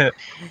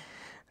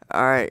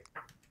 All right.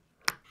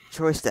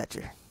 Troy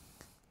Stetcher.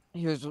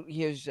 Here's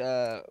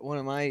one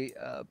of my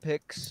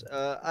picks.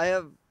 I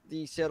have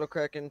the Seattle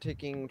Kraken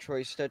taking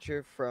Troy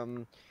Stetcher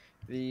from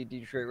the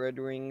Detroit Red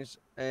Wings,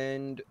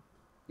 and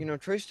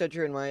Troy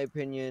Stetcher, in my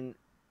opinion,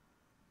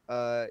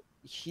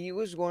 he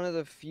was one of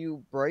the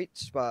few bright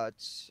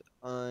spots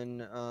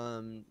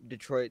on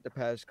Detroit the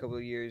past couple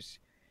of years.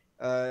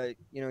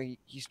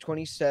 He's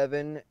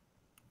 27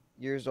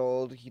 years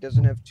old. He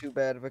doesn't have too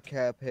bad of a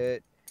cap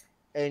hit,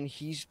 and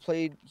he's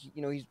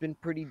been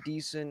pretty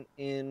decent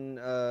in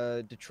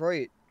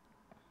Detroit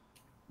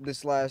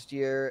this last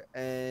year,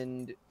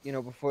 and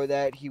before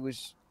that he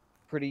was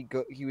pretty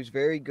good. He was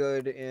very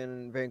good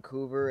in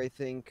Vancouver. I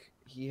think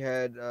he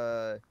had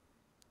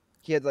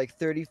like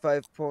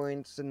 35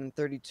 points and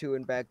 32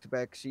 in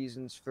back-to-back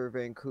seasons for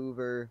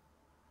Vancouver.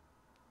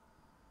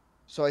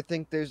 So I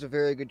think there's a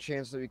very good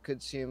chance that we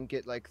could see him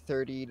get like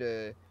 30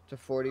 to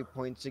 40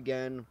 points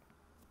again.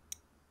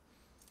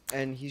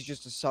 And he's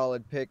just a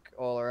solid pick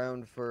all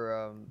around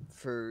for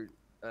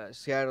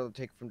Seattle to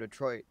take from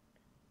Detroit,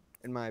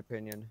 in my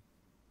opinion.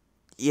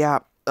 Yeah.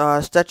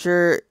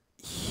 Stetcher.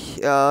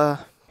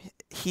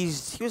 He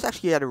was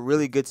actually had a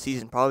really good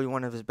season, probably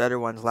one of his better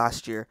ones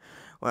last year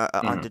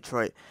on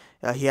Detroit.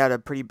 He had a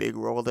pretty big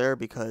role there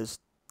because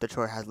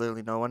Detroit has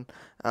literally no one.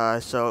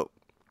 But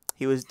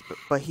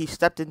he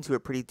stepped into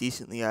it pretty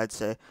decently, I'd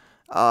say.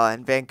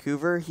 In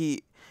Vancouver,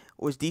 he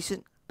was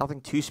decent,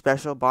 nothing too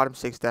special. Bottom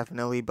six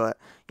definitely, but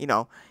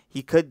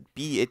he could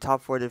be a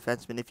top four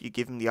defenseman if you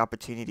give him the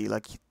opportunity,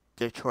 like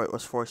Detroit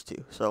was forced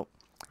to. So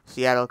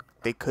Seattle,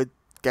 they could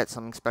get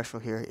something special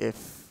here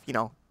if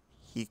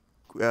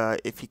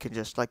he can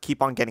just like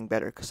keep on getting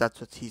better, because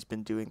that's what he's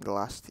been doing the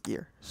last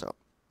year. So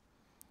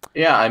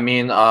yeah, I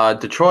mean,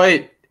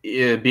 Detroit,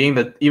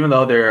 even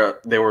though their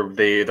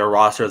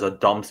roster is a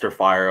dumpster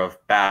fire of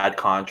bad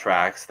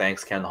contracts,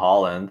 thanks Ken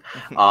Holland,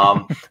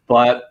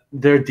 but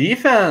their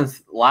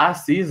defense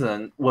last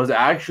season was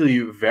actually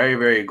very,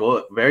 very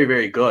good, very,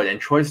 very good,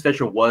 and Troy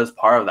Stetcher was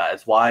part of that.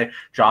 It's why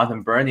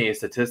Jonathan Bernier's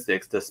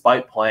statistics,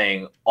 despite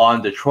playing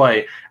on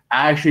Detroit,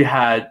 actually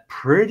had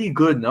pretty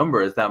good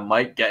numbers that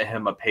might get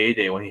him a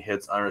payday when he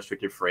hits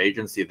unrestricted free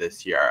agency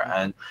this year.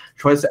 And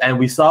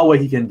we saw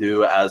what he can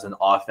do as an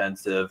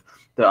offensive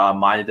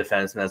minded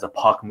defenseman, as a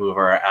puck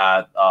mover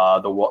at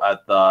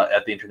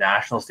the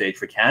international stage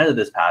for Canada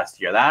this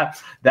past year.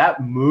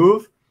 That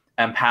move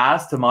and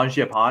pass to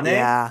Mangiapane,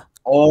 yeah,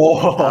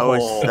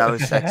 that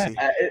was sexy.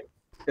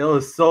 It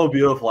was so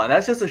beautiful, and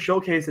that's just a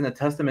showcase and a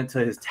testament to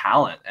his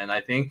talent. And I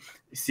think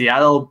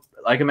Seattle,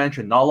 like I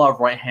mentioned, not a lot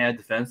of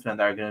right-handed defensemen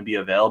that are going to be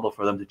available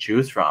for them to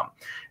choose from.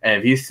 And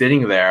if he's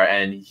sitting there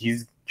and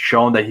he's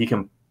shown that he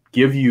can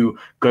give you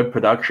good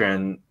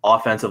production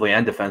offensively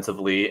and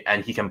defensively,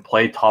 and he can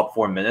play top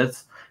 4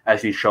 minutes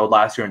as he showed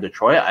last year in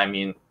Detroit, I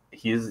mean,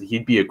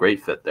 he'd be a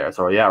great fit there.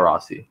 So yeah,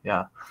 Rossi,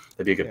 yeah,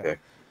 that'd be a good pick.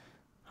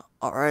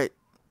 All right,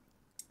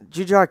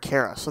 Jujhar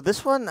Khaira. So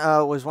this one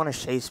was one of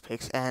Shea's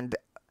picks, and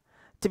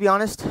to be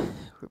honest,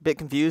 a bit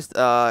confused.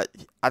 I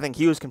think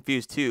he was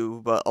confused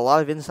too, but a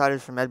lot of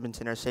insiders from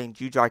Edmonton are saying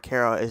Jujhar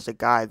Khaira is the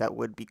guy that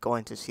would be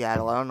going to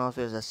Seattle. I don't know if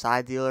it was a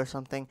side deal or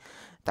something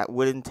that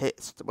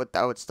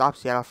would stop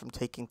Seattle from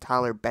taking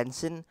Tyler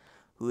Benson,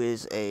 who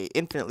is a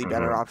infinitely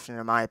better option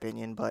in my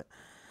opinion, but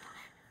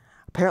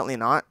apparently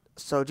not.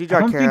 So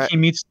Jujhar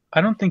Khaira,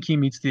 I don't think he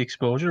meets the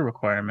exposure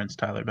requirements,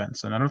 Tyler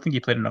Benson. I don't think he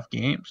played enough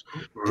games.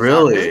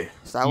 Really?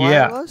 Is that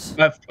why it was?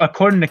 But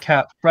according to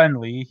Cap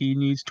Friendly, he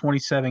needs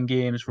 27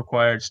 games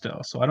required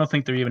still. So I don't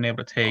think they're even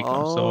able to take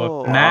him.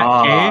 So in that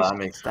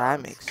case,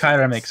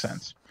 Khaira makes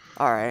sense.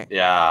 All right.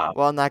 Yeah.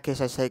 Well, in that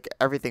case, I take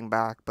everything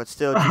back. But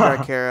still, Jujhar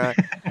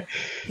Khaira,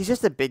 he's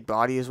just a big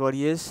body is what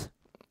he is.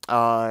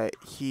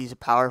 He's a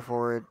power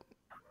forward,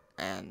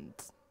 and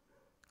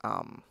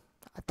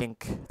I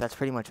think that's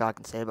pretty much all I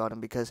can say about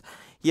him, because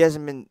he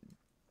hasn't been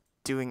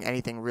doing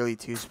anything really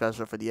too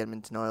special for the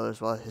Edmonton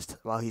Oilers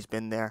while he's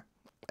been there.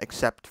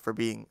 except for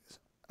being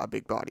a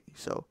big body.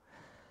 So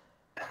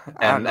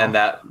I don't And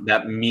know.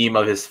 that meme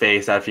of his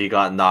face after he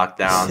got knocked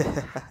down.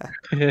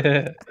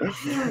 And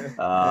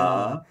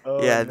Oh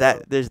yeah,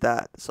 no. there's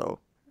that. So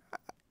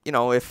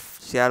if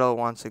Seattle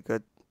wants a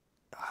good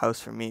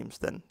house for memes,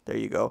 then there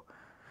you go.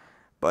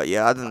 But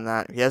yeah, other than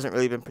that, he hasn't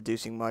really been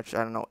producing much.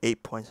 I don't know,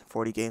 8 points in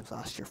 40 games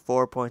last year,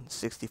 4 points,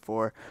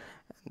 64.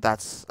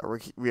 That's a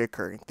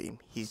reoccurring theme.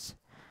 He's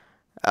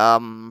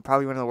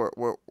probably one of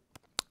the.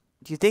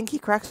 Do you think he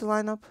cracks the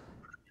lineup?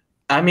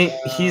 I mean,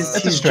 he's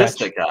It's a he's just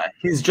stretch. a guy.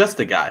 He's just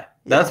a guy. Yeah.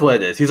 That's what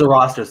it is. He's a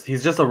roster.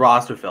 He's just a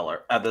roster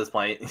filler at this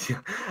point.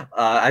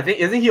 I think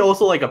isn't he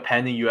also like a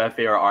pending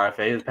UFA or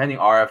RFA? He's pending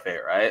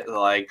RFA, right?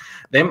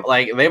 They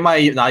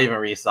might not even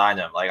re-sign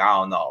him. Like I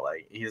don't know.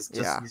 Like he's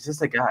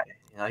just a guy.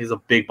 He's a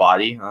big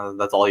body.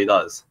 That's all he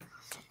does.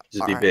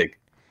 Just All be right. big.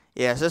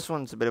 Yeah, so this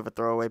one's a bit of a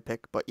throwaway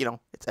pick, but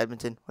it's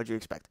Edmonton. What'd you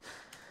expect?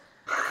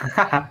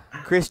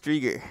 Chris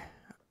Drieger.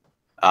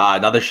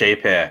 Another Shea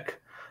pick.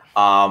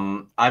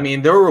 I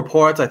mean, there were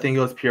reports. I think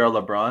it was Pierre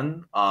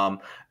LeBrun.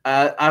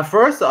 At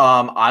first,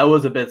 I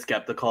was a bit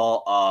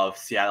skeptical of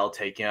Seattle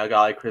taking a guy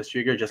like Chris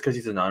Drieger just because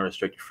he's an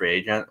unrestricted free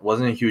agent.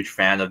 Wasn't a huge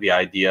fan of the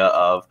idea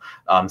of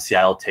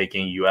Seattle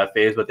taking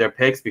UFAs with their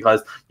picks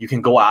because you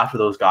can go after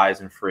those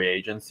guys in free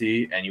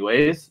agency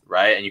anyways,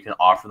 right? And you can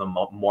offer them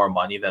more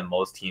money than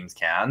most teams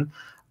can.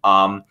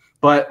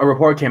 But a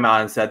report came out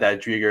and said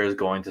that Drieger is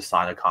going to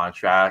sign a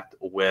contract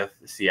with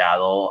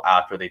Seattle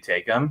after they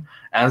take him.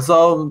 And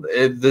so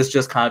this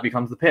just kind of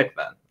becomes the pick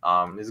then.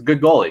 He's a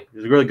good goalie.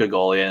 He's a really good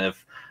goalie. And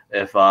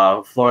if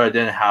Florida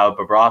didn't have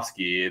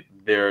Bobrovsky,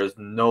 there's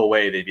no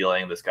way they'd be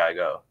letting this guy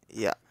go.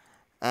 Yeah.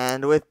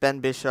 And with Ben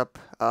Bishop,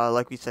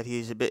 like we said,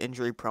 he's a bit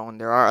injury prone.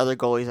 There are other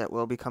goalies that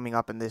will be coming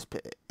up in this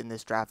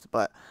draft,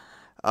 but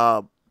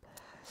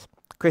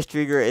Chris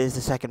Drieger is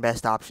the second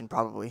best option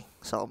probably.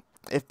 So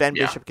if Ben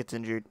Bishop gets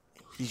injured,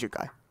 he's your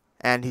guy.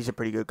 And he's a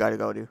pretty good guy to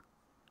go to.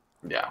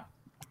 Yeah.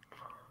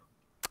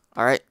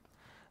 All right.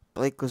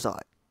 Blake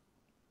Lizotte.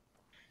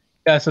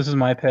 Yes, this is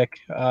my pick.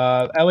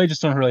 LA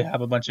just don't really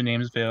have a bunch of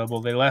names available.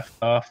 They left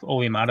off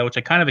Olimata, which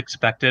I kind of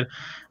expected,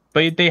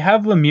 but they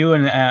have Lemieux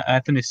and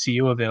Anthony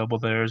Sio available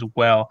there as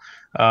well.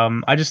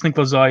 I just think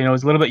Lizotte,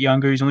 he's a little bit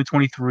younger. He's only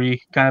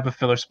 23, kind of a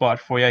filler spot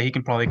for you. He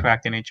can probably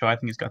crack the NHL. I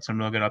think he's got some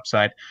real good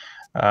upside.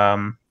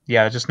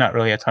 Yeah, just not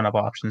really a ton of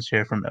options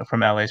here from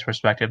LA's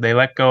perspective. They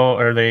let go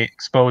or they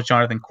exposed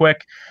Jonathan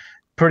Quick,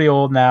 pretty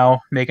old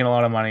now, making a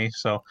lot of money.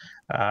 So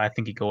I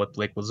think you go with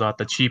Blake Lizotte,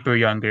 the cheaper,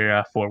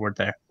 younger forward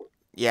there.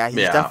 Yeah,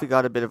 he's definitely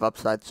got a bit of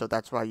upside, so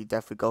that's why you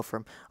definitely go for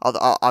him.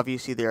 Although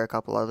obviously there are a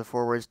couple other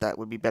forwards that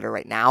would be better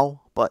right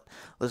now, but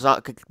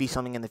Lizotte could be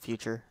something in the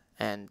future.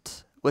 And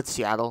with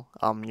Seattle,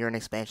 you're an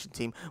expansion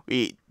team.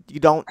 You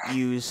don't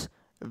use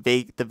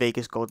the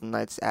Vegas Golden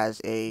Knights as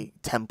a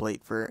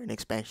template for an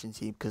expansion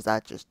team because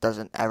that just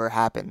doesn't ever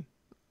happen,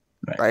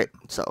 right?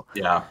 So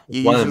yeah,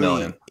 you 1 in a usually,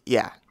 million.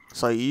 yeah.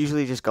 So you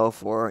usually just go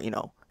for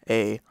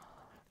a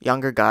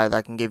younger guy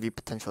that can give you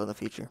potential in the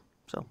future.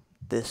 So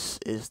this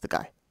is the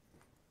guy.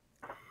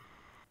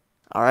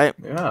 All right.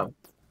 Yeah.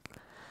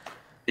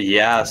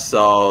 Yeah,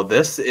 so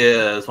this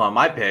is one of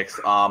my picks.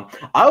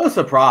 I was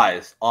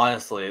surprised,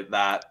 honestly,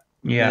 that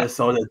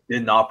Minnesota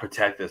did not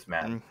protect this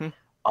man.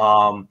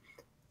 Mm-hmm.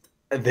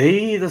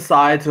 They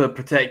decided to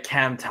protect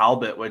Cam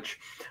Talbot, which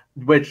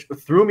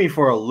threw me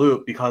for a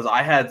loop because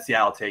I had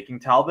Seattle taking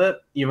Talbot,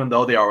 even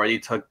though they already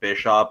took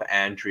Bishop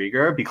and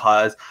Drieger,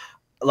 because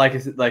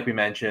like we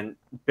mentioned,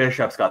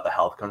 Bishop's got the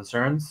health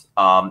concerns.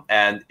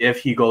 And if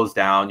he goes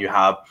down, you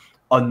have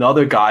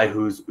another guy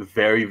who's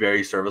very,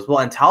 very serviceable.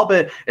 And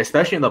Talbot,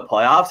 especially in the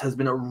playoffs, has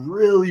been a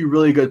really,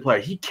 really good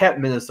player. He kept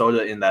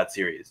Minnesota in that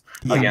series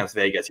against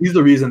Vegas. He's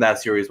the reason that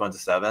series went to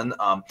 7.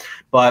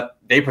 But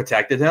they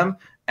protected him.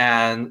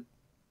 And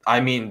I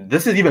mean,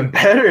 this is even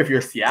better if you're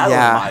Seattle, in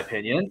my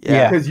opinion.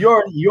 Because you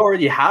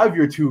already have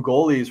your 2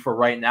 goalies for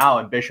right now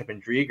in Bishop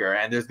and Drieger,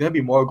 and there's going to be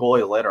more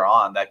goalies later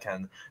on that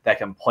can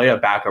play a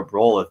backup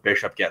role if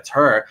Bishop gets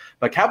hurt.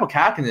 But Kaapo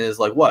Kähkönen is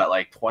like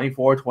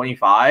 24,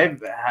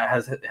 25,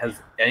 has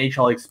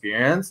NHL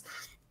experience,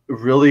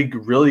 really,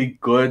 really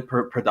good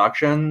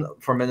production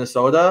for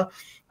Minnesota.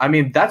 I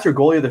mean, that's your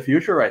goalie of the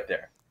future right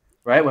there.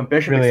 Right, when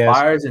Bishop really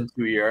expires in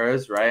 2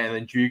 years, right, and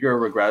then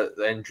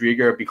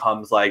Drieger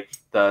becomes like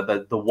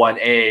the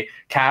 1A.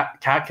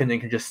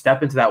 Kähkönen can just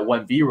step into that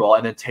 1B role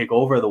and then take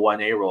over the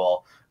 1A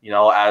role,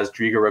 as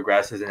Drieger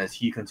regresses and as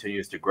he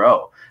continues to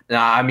grow.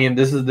 Now, I mean,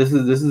 this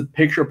is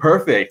picture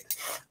perfect.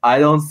 I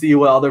don't see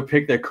what other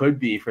pick there could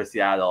be for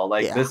Seattle.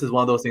 This is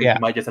one of those things you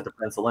might just have to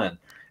pencil in.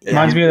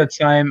 Reminds me of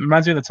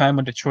the time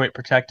when Detroit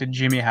protected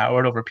Jimmy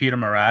Howard over Peter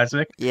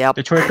Mrazek. Yep.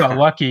 Detroit got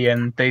lucky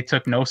and they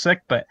took Nosek,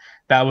 but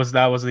that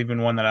was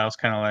even one that I was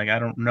kind of like, I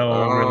don't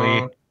know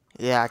really.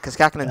 Yeah, because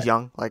Kähkönen's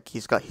young. Like he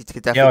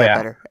could definitely get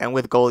better. And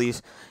with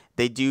goalies,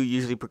 they do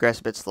usually progress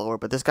a bit slower.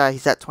 But this guy,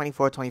 he's at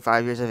 24,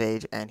 25 years of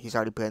age, and he's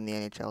already played in the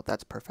NHL.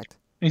 That's perfect.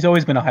 He's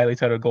always been a highly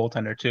touted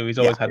goaltender too. He's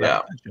always had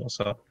that potential.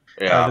 So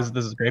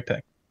this is a great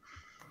pick.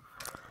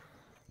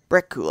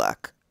 Brett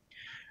Kulak.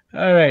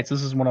 All right, so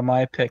this is one of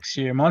my picks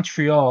here.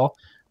 Montreal,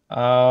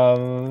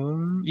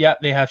 Yeah,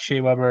 they have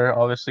Shea Weber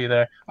obviously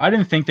there. I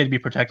didn't think they'd be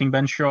protecting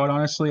Ben Sherrod,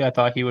 honestly. I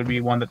thought he would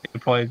be one that they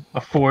would probably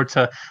afford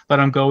to let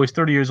him go. He's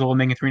 30 years old,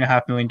 making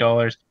 $3.5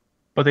 million.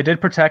 But they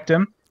did protect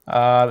him. They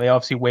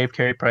obviously waived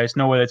Carey Price.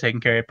 No way they're taking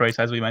Carey Price,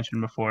 as we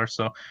mentioned before.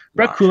 So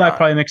Brett Not a Kulak shot.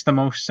 probably makes the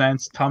most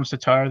sense. Tom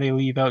Tatar they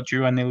leave out.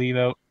 Drew and they leave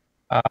out.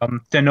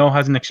 Dano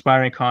has an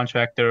expiring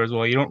contract there as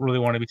well. You don't really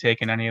want to be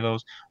taking any of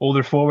those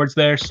older forwards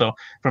there. So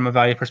from a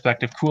value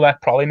perspective,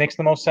 Kulak probably makes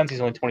the most sense.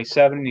 He's only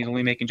 27. He's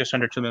only making just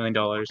under $2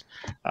 million.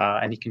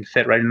 And he can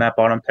fit right in that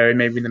bottom pairing,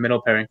 maybe in the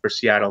middle pairing for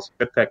Seattle. So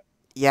good pick.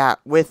 Yeah,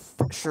 with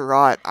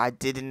Sherrod, I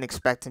didn't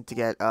expect him to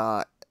get.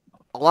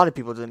 A lot of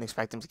people didn't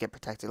expect him to get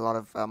protected. A lot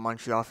of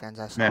Montreal fans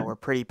I saw Yeah. were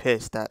pretty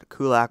pissed that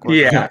Kulak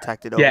wasn't Yeah.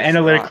 protected Yeah, over Sherrod.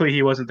 analytically,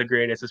 he wasn't the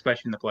greatest,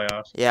 especially in the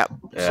playoffs. Yeah.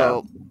 Yeah.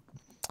 So,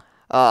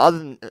 other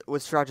than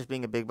with Sherrod just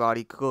being a big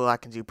body,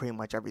 Kulak can do pretty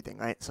much everything,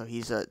 right? So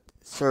he's a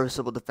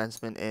serviceable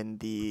defenseman in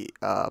the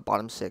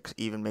bottom six,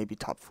 even maybe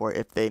top four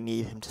if they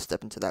need him to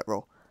step into that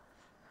role.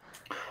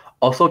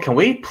 Also, can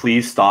we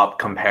please stop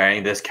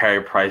comparing this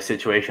Carey Price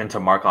situation to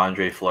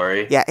Marc-Andre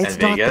Fleury Yeah, it's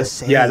in not the Vegas?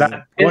 same. Yeah,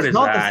 what It's is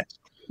not that?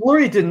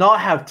 Fleury did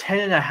not have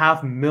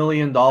 $10.5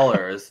 million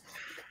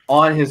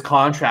on his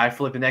contract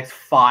for like the next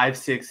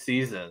 5-6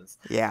 seasons.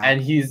 Yeah.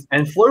 And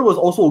Fleury was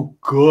also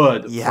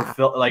good Yeah.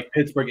 for like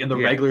Pittsburgh in the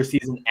Yeah. regular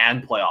season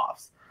and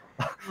playoffs.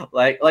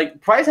 like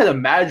Price had a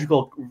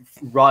magical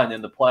run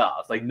in the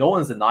playoffs. Like no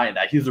one's denying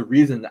that. He's the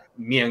reason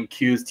me and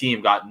Q's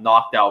team got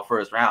knocked out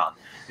first round.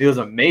 He was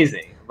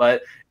amazing,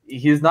 but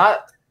he's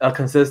not a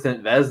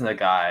consistent Vezina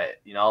guy.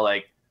 You know,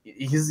 like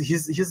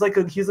he's like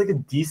a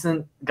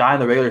decent guy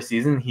in the regular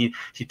season. He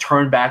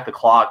turned back the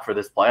clock for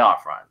this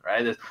playoff run,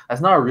 right?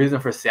 That's not a reason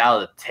for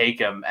Seattle to take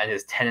him at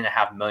his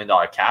 $10.5 million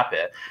cap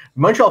hit.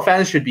 Montreal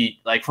fans should be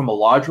like, from a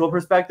logical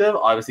perspective,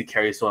 obviously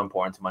Carey's so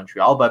important to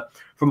Montreal, but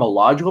from a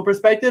logical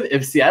perspective,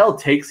 if Seattle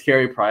takes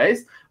Carey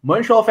Price,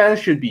 Montreal fans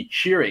should be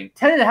cheering.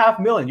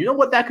 $10.5 million. You know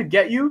what that could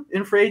get you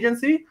in free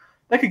agency?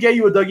 That could get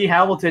you a Dougie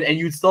Hamilton, and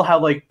you'd still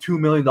have like $2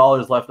 million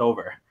left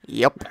over.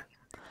 Yep.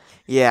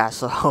 Yeah,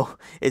 so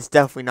it's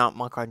definitely not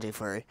Marc-Andre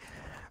Fleury.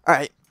 All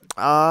right.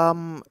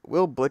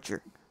 Will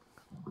Butcher.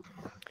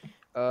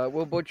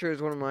 Will Butcher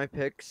is one of my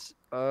picks.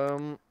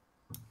 To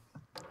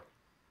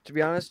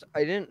be honest,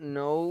 I didn't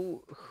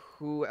know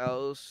who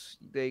else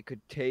they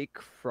could take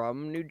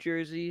from New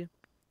Jersey.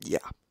 Yeah.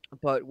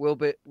 But Will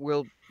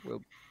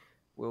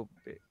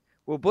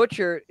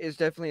Butcher is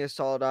definitely a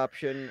solid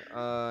option.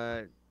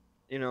 As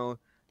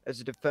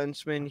a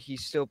defenseman,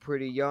 he's still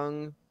pretty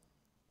young,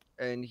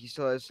 and he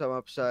still has some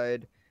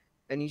upside.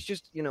 And he's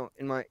just,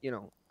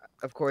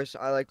 of course,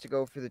 I like to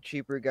go for the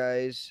cheaper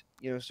guys.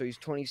 So he's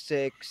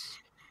 26.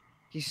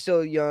 He's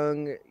still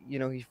young.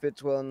 He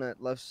fits well on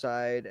that left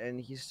side,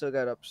 and he's still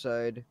got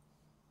upside.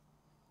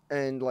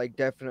 And like,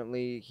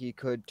 definitely, he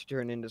could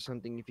turn into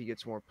something if he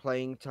gets more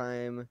playing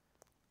time.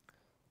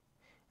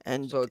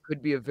 And So it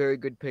could be a very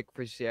good pick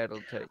for Seattle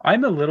to take.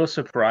 I'm a little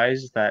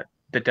surprised that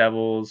the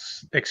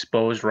Devils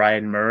exposed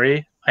Ryan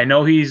Murray. I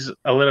know he's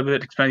a little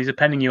bit expensive. He's a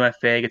pending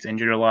UFA, gets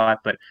injured a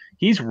lot, but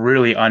he's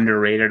really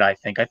underrated, I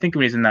think. I think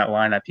when he's in that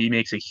lineup, he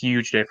makes a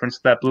huge difference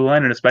to that blue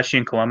line, and especially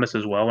in Columbus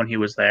as well when he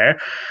was there.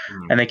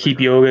 And they keep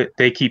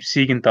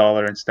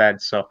Siegenthaler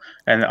instead. So,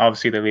 and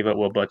obviously they leave out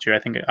Will Butcher. I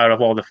think out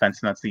of all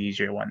defensemen, that's the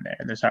easier one there.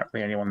 And there's not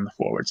really anyone in the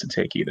forwards to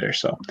take either.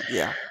 So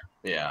yeah.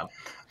 Yeah.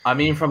 I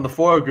mean, from the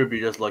forward group,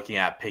 you're just looking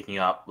at picking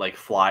up like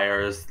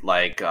flyers,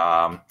 like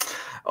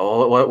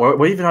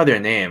what even are their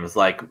names?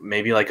 Like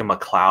maybe like a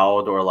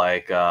McLeod or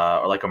like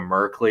a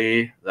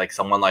Merkley, like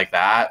someone like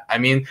that. I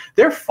mean,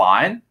 they're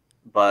fine,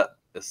 but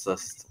it's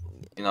just,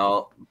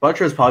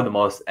 Butcher is probably the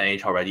most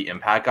NHL ready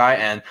impact guy,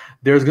 and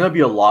there's gonna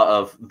be a lot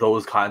of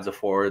those kinds of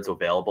forwards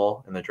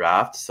available in the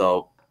draft.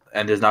 So,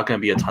 and there's not gonna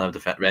be a ton of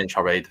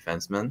NHL ready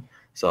defensemen.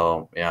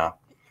 So yeah.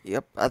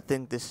 Yep. I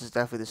think this is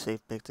definitely the safe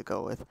pick to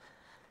go with.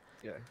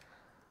 Yeah.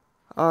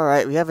 All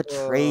right. We have a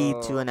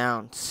trade to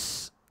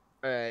announce.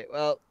 All right.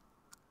 Well,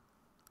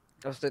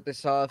 I'll start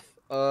this off.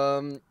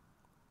 In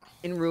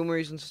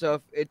rumors and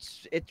stuff,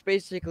 it's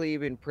basically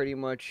been pretty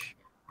much,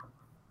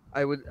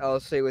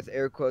 I'll say with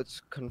air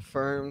quotes,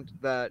 confirmed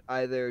that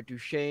either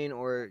Duchesne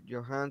or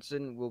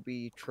Johansson will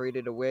be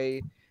traded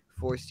away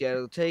for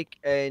Seattle to take,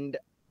 and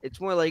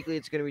it's more likely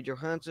it's going to be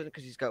Johansson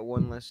because he's got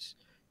one less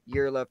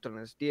year left on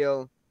his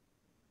deal.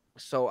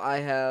 So I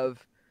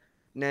have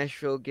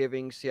Nashville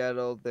giving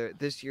Seattle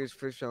this year's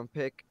first round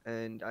pick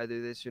and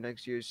either this or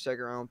next year's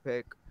second round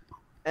pick,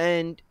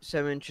 and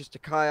Semyon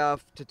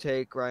Chistakhaev to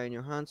take Ryan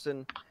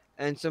Johansson.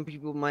 And some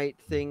people might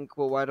think,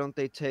 well, why don't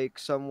they take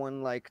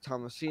someone like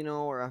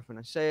Tomasino or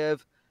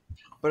Afanaseyev?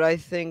 But I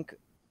think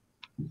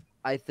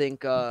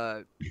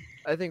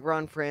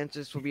Ron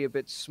Francis will be a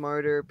bit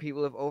smarter.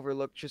 People have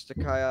overlooked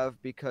Chistakhaev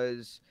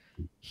because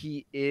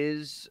he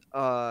is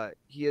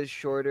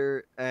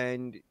shorter,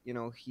 and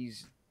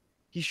he's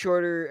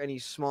shorter and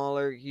he's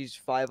smaller. He's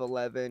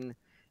 5'11",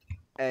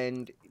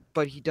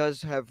 but he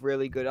does have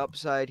really good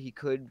upside. He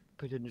could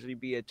potentially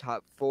be a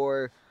top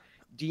 4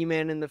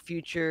 D-man in the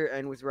future,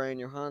 and with Ryan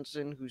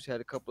Johansson, who's had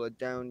a couple of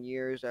down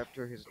years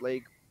after his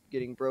leg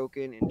getting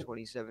broken in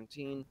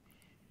 2017.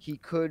 He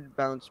could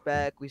bounce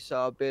back. We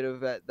saw a bit of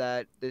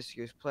that this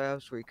year's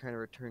playoffs where he kind of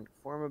returned to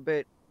form a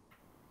bit.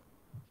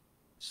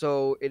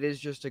 So it is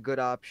just a good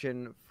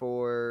option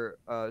for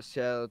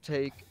Seattle to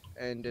take,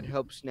 and it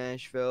helps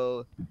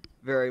Nashville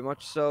very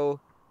much so,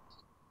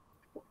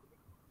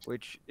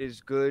 which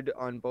is good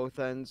on both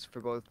ends for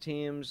both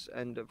teams.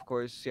 And of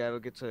course, Seattle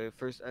gets a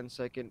first and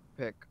second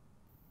pick.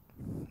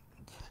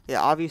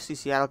 Yeah, obviously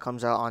Seattle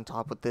comes out on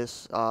top with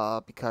this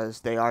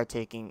because they are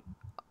taking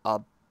a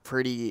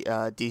pretty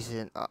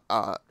decent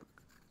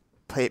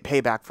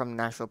payback from the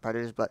Nashville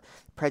Predators, but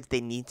Preds,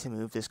 they need to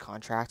move this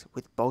contract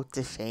with both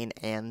Duchesne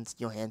and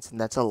Johansson.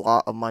 That's a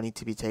lot of money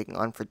to be taking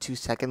on for two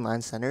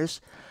second-line centers.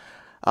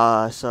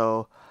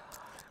 So,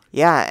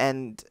 yeah,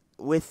 and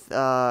with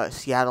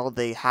Seattle,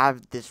 they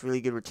have this really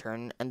good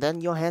return. And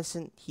then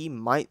Johansson, he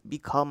might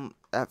become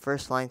that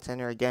first-line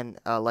center again.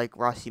 Like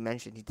Rossi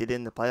mentioned, he did it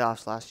in the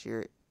playoffs last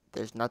year.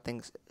 There's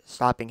nothing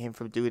stopping him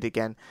from doing it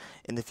again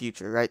in the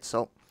future, right?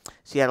 So,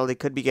 Seattle, they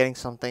could be getting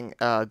something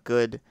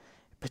good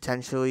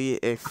potentially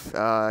if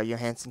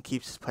Johansson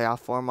keeps his playoff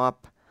form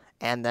up,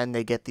 and then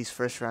they get these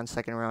first round,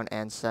 second round,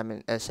 and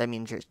Semyon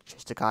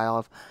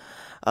Chistikov.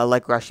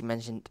 Like Rashi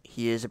mentioned,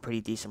 he is a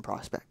pretty decent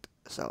prospect.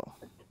 So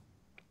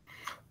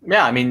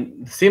Yeah, I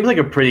mean, seems like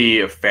a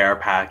pretty fair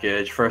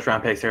package. First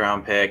round pick, second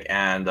round pick,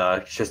 and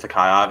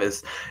Shistakayov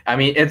is. I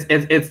mean,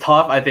 it's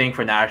tough, I think,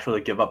 for Nashville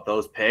to give up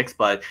those picks.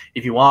 But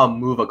if you want to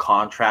move a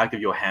contract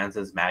of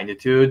Johansson's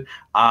magnitude,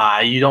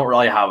 you don't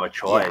really have a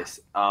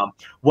choice. Yeah.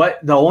 What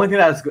the only thing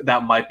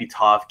that might be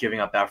tough giving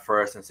up that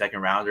first and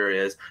second rounder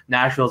is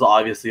Nashville's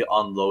obviously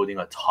unloading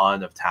a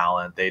ton of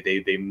talent.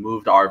 They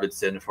moved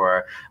Arvidsson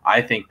for,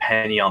 I think,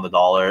 pennies on the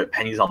dollar.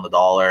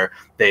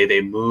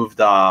 They moved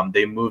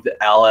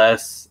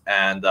Ellis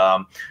and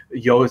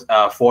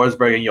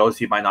Forsberg and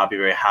Yossi might not be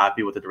very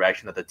happy with the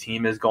direction that the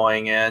team is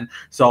going in.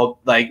 So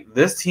like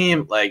this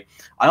team, like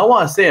I don't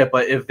want to say it,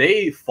 but if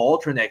they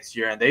falter next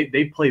year and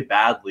they play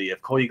badly,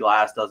 if Cody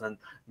Glass doesn't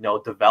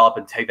develop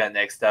and take that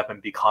next step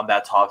and become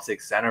that top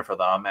six center for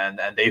them, and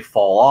they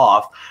fall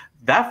off,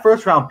 that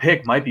first round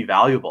pick might be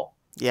valuable.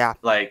 Yeah,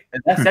 like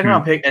that second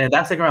round pick, and if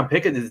that second round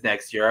pick is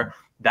next year,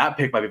 that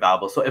pick might be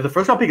valuable. So if the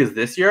first round pick is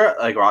this year,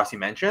 like Rossi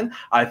mentioned,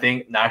 I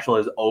think Nashville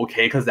is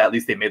okay because at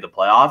least they made the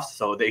playoffs,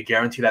 so they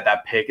guarantee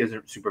that pick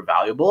isn't super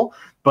valuable.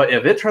 But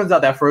if it turns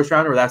out that first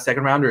rounder or that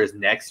second rounder is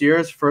next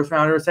year's first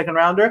rounder or second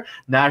rounder,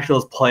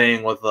 Nashville's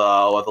playing with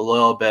a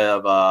little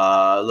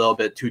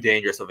bit too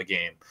dangerous of a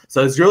game.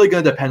 So it's really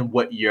going to depend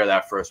what year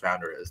that first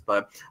rounder is.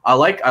 But I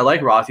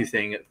like Rossi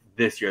saying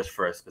this year's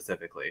first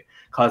specifically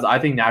because I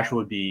think Nashville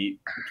would be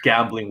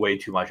gambling way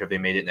too much if they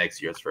made it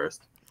next year's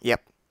first.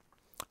 Yep.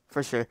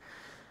 For sure.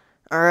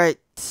 All right,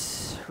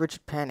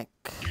 Richard Panic.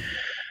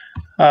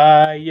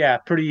 Yeah,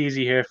 pretty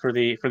easy here for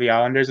the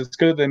Islanders. It's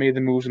good that they made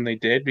the moves when they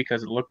did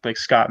because it looked like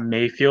Scott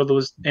Mayfield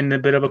was in a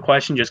bit of a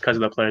question just because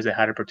of the players they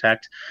had to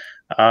protect.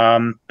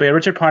 But yeah,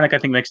 Richard Panik, I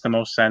think, makes the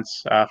most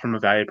sense from a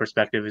value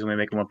perspective. He's only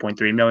making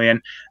 $1.3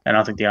 million, and I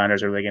don't think the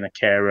Islanders are really going to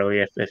care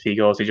really if he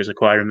goes. They just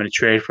acquired him in a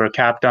trade for a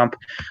cap dump.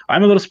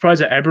 I'm a little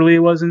surprised that Eberle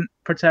wasn't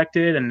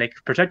protected, and they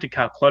protected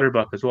Cal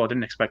Clutterbuck as well. I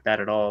didn't expect that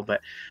at all. But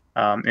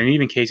and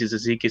even Casey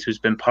Zizekas, who's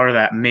been part of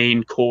that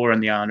main core in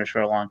the Islanders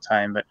for a long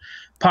time. But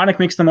Panik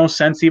makes the most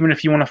sense, even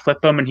if you want to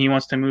flip him and he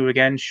wants to move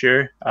again,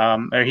 sure.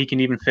 Or he can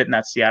even fit in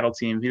that Seattle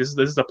team. This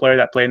is a player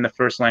that played in the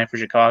first line for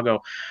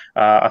Chicago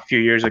a few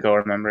years ago,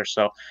 remember?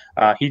 So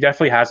he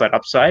definitely has that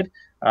upside.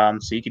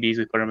 So you could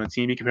easily put him on the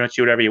team. You can pretty much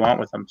do whatever you want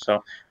with him.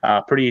 So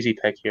pretty easy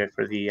pick here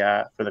for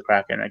the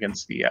Kraken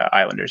against the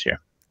Islanders here.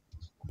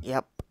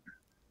 Yep.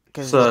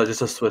 So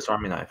just a Swiss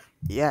Army knife.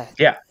 Yeah.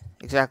 Yeah.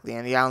 Exactly.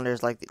 And the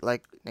Islanders, like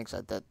Nick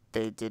said, that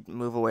they did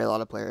move away a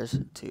lot of players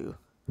to.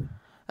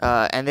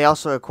 And they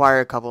also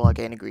acquired a couple like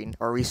Anna Green,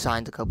 or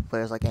re-signed a couple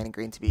players like Anna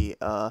Green to be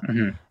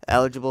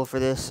eligible for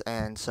this.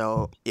 And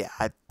so, yeah,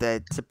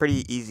 it's a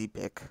pretty easy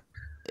pick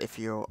if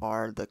you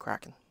are the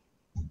Kraken.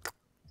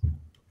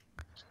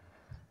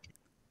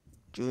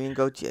 Julien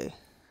Gauthier.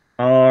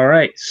 All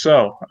right,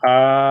 so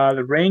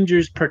the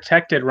Rangers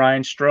protected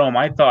Ryan Strome.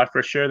 I thought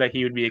for sure that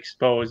he would be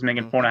exposed,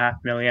 making $4.5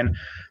 million.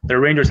 The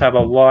Rangers have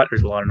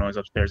there's a lot of noise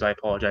upstairs. I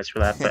apologize for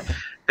that, but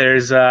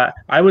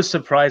I was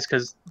surprised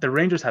because the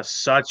Rangers have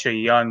such a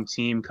young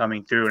team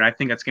coming through, and I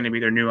think that's going to be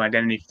their new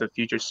identity for the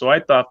future. So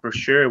I thought for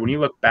sure when you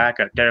look back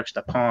at Derek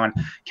Stepan,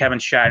 Kevin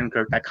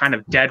Shattenkirk, that kind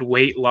of dead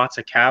weight, lots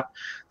of cap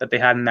that they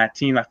had in that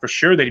team, that for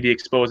sure they'd be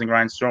exposing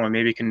Ryan Strome and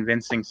maybe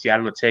convincing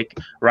Seattle to take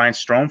Ryan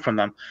Strome from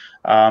them.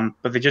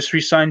 But they just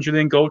re-signed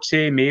Julien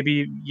Gauthier.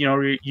 Maybe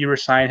you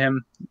re-sign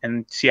him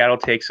and Seattle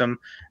takes him,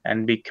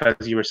 and because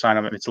you re-sign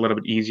him, it's a little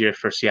bit easier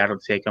for Seattle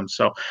to take him.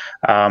 So,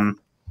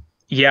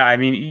 yeah, I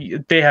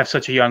mean they have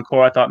such a young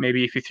core. I thought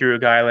maybe if you threw a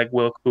guy like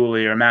Will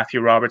Cooley or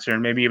Matthew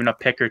Robertson, maybe even a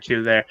pick or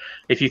two there,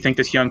 if you think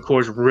this young core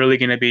is really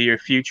going to be your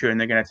future and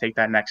they're going to take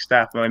that next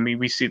step. I mean,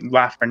 we see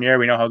Lafreniere,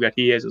 we know how good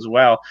he is as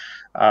well.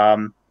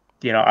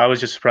 I was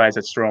just surprised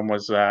that Strome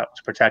was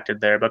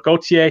protected there. But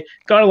Gauthier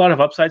got a lot of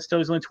upside still.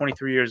 He's only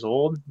 23 years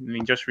old. I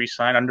mean, just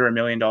re-signed under $1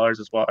 million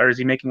as well. Or is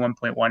he making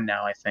 1.1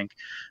 now? I think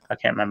I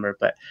can't remember.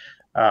 But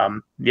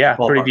yeah,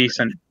 pretty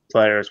decent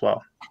player as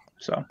well.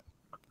 So.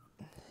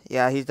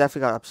 Yeah, he's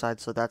definitely got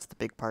upside, so that's the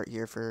big part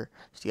here for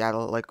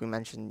Seattle. Like we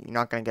mentioned,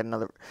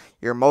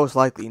 you're most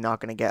likely not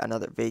going to get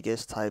another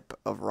Vegas type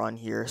of run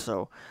here,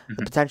 so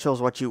the potential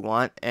is what you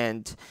want.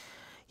 And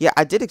yeah,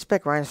 I did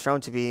expect Ryan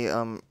Strome to be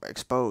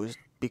exposed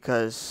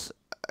because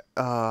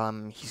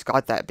he's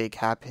got that big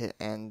cap hit,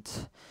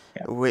 and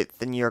with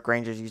the New York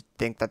Rangers, you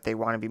think that they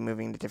want to be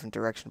moving in a different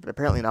direction, but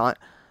apparently not.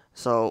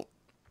 So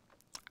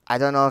I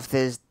don't know if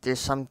there's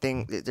some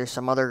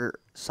other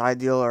side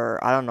deal,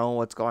 or I don't know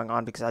what's going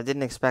on, because I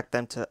didn't expect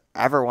them to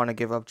ever want to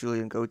give up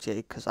Julien Gauthier,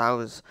 because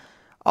I've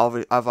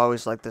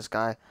always liked this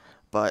guy,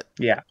 but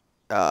yeah,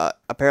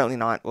 apparently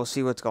not. We'll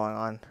see what's going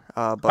on.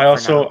 But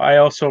I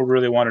also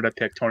really wanted to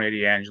pick Tony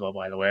DeAngelo,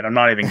 by the way, and I'm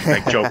not even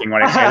like joking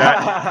when I say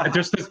that.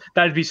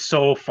 That'd be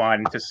so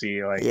fun to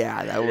see. Like,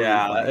 yeah, that would be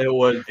funny.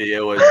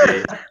 It would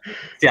be.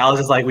 See, I was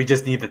just like, we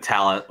just need the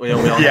talent. We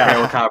don't care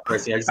what kind of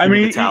person. I just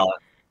need the talent.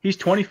 He's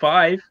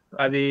 25.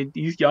 I mean,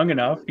 he's young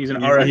enough. He's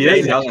an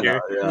RFA next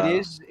year. Yeah.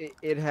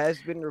 It has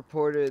been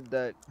reported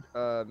that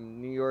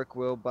New York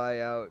will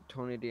buy out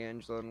Tony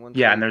DeAngelo, and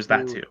and there's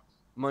that too.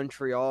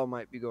 Montreal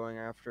might be going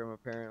after him,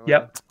 apparently.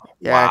 Yep.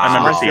 Yeah,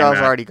 wow. Montreal's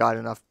already got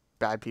enough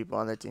bad people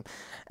on their team.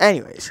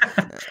 Anyways.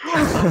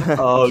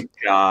 Oh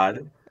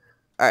God.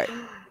 All right,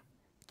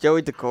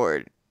 Joey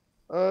Decord.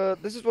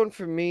 This is one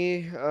for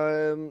me.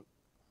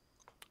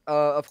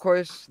 Of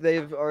course,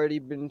 they've already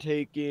been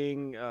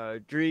taking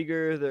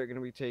Drieger. They're going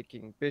to be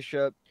taking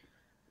Bishop.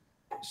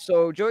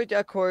 So Joey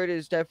Decord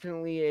is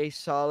definitely a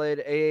solid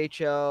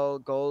AHL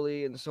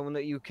goalie and someone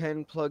that you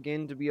can plug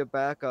in to be a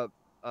backup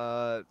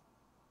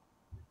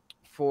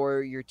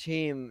for your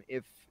team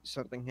if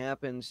something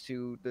happens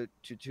to the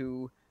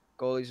two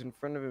goalies in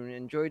front of him.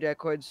 And Joey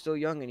Decord's still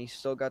young and he's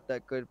still got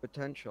that good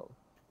potential.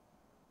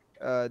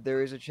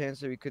 There is a chance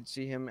that we could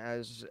see him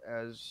as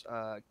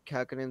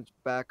Kakanen's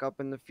backup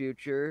in the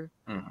future,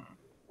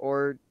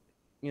 or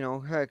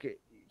heck,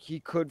 he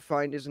could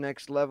find his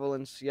next level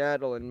in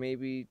Seattle and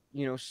maybe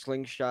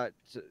slingshot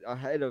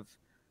ahead of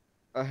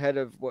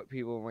what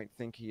people might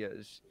think he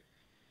is.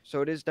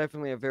 So it is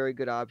definitely a very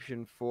good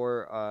option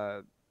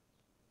for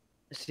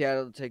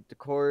Seattle to take the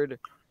cord,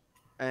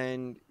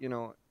 and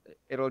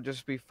it'll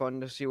just be fun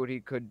to see what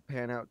he could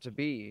pan out to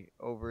be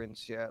over in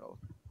Seattle.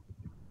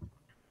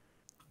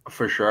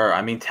 For sure.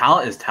 I mean,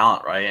 talent is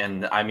talent, right?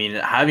 And I mean,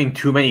 having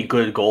too many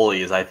good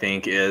goalies, I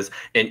think, is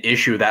an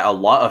issue that a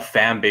lot of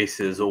fan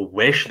bases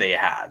wish they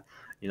had.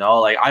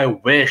 Like, I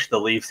wish the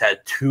Leafs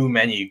had too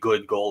many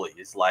good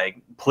goalies.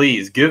 Like,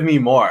 please give me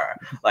more.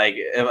 Like,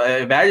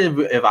 imagine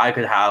if I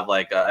could have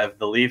if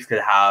the Leafs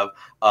could have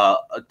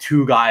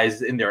two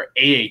guys in their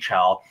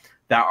AHL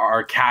that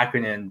are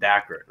Kakinen and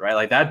Dackert, right?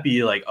 Like, that'd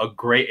be like a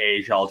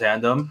great AHL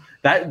tandem.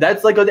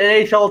 That's like an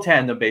NHL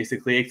tandem,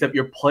 basically, except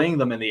you're playing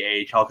them in the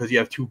AHL because you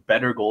have two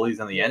better goalies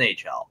in the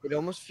NHL. It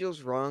almost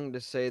feels wrong to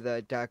say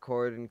that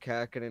Dackert and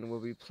Kakinen will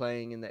be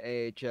playing in the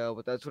AHL,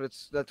 but that's what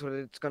it's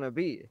gonna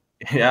be.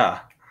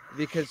 Yeah.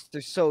 Because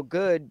they're so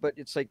good, but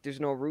it's like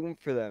there's no room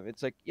for them.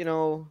 It's like, maybe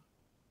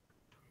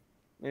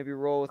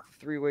roll with a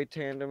three-way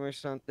tandem or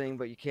something,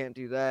 but you can't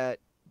do that.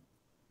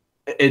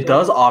 It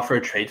does offer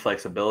trade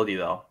flexibility,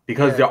 though,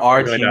 because there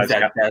are teams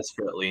that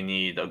desperately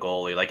need a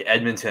goalie. Like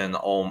Edmonton.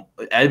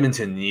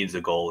 Edmonton needs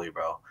a goalie,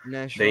 bro.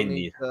 Nashville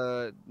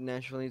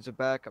needs a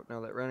backup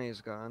now that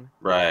Rene's gone.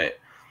 Right.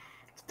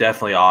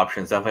 Definitely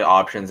options.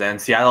 And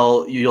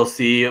Seattle, you'll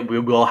see, we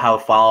will have a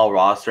final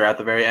roster at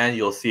the very end.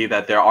 You'll see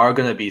that there are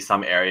going to be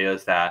some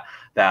areas that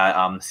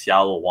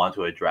Seattle will want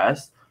to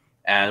address.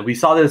 And we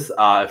saw this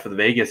for the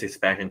Vegas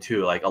expansion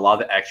too. Like, a lot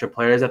of the extra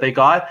players that they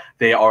got,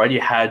 they already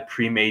had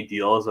pre-made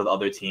deals with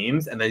other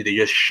teams, and then they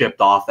just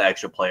shipped off the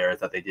extra players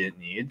that they didn't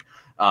need.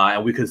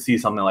 And we could see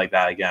something like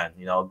that again.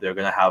 They're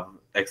going to have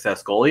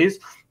excess goalies.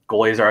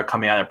 Goalies are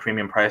coming at a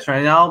premium price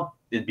right now.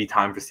 It'd be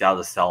time for Seattle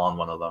to sell on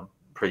one of them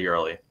pretty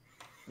early.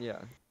 Yeah.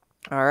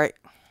 All right.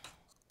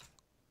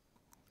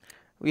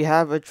 We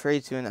have a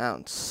trade to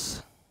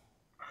announce.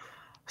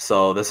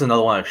 So this is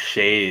another one of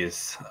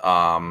Shay's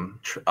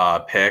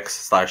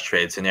picks /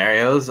 trade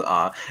scenarios.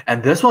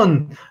 And this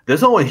one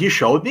when he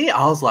showed me,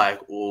 I was like,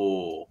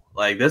 ooh,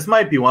 like this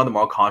might be one of the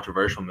more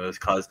controversial moves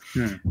because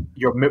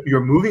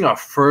you're moving a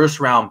first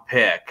round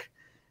pick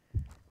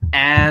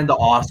and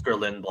Oscar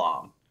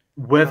Lindblom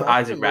with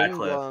Isaac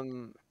Ratcliffe.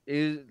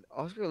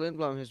 Oscar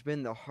Lindblom has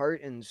been the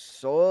heart and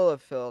soul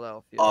of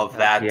Philadelphia. Of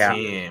that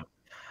team.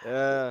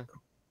 Yeah.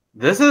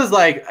 This is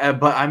like,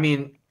 but I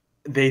mean,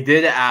 they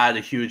did add a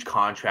huge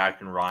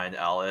contract in Ryan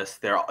Ellis.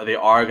 They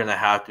are going to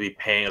have to be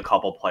paying a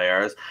couple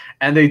players.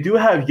 And they do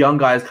have young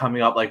guys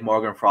coming up like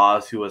Morgan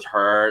Frost, who was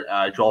hurt,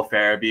 Joel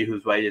Farabee,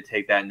 who's ready to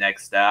take that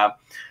next step.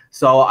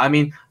 So, I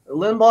mean,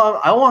 Lindblom,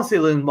 I don't want to say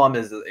Lindblom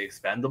is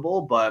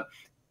expendable, but,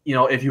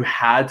 if you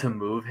had to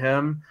move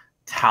him,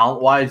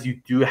 talent-wise,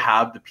 you do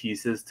have the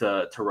pieces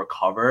to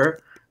recover.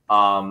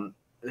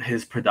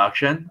 his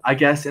production, I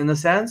guess, in a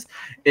sense.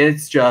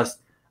 It's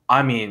just,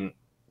 I mean,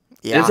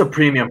 it's a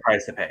premium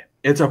price to pay.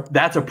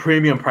 That's a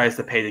premium price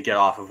to pay to get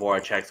off of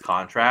Voracek's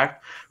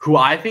contract, who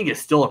I think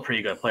is still a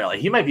pretty good player. Like,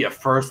 he might be a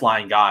first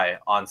line guy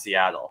on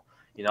Seattle.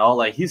 You know,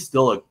 like, he's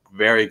still a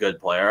very good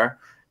player,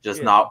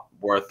 just not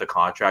worth the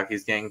contract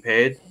he's getting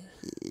paid.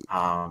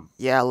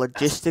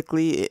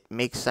 Logistically it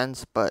makes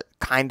sense, but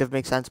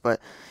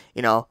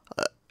you know,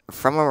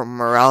 from a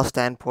morale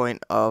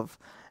standpoint of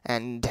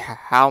and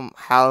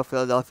how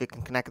Philadelphia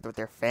can connect with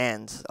their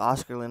fans,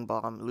 Oscar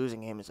Lindblom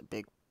losing him is a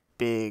big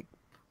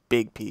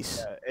piece.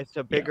 Yeah, it's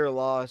a bigger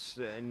loss,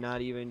 and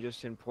not even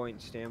just in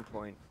point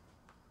standpoint.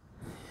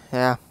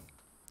 Yeah.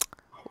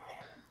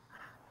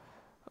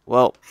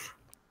 Well,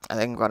 I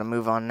think I'm going to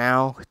move on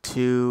now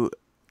to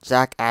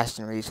Zach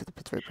Aston Reese with the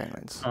Pittsburgh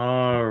Penguins.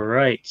 All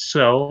right.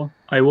 So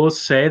I will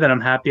say that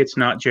I'm happy it's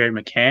not Jared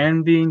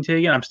McCann being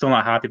taken. I'm still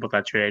not happy about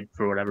that trade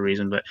for whatever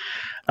reason. But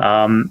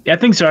I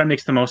think Zard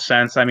makes the most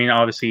sense. I mean,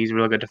 obviously, he's a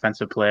real good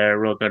defensive player,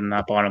 real good in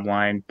that bottom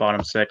line,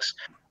 bottom six.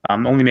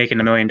 Only making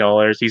 $1 million.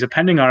 He's a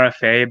pending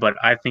RFA, but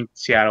I think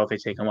Seattle, if they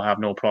take him, will have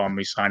no problem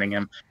re-signing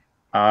him.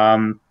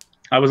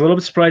 I was a little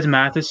bit surprised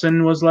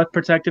Matheson was left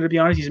protected, to be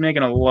honest. He's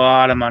making a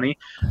lot of money.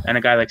 And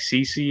a guy like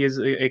Cece is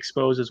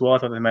exposed as well. I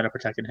thought they might have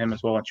protected him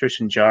as well. And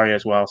Tristan Jarry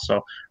as well.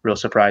 So real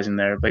surprising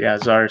there. But yeah,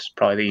 Zar's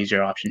probably the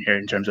easier option here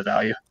in terms of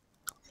value.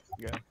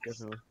 Yeah,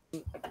 definitely.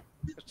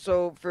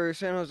 So for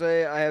San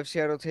Jose, I have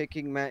Seattle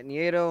taking Matt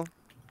Nieto.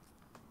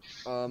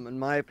 In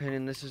my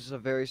opinion, this is a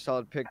very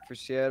solid pick for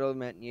Seattle.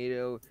 Matt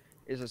Nieto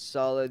is a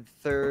solid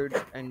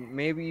third and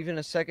maybe even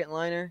a second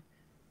liner.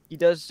 He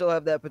does still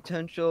have that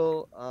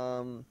potential.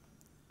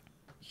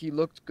 He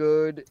looked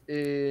good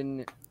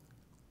in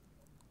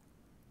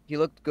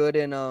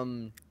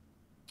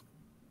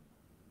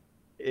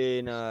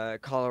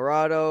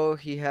Colorado.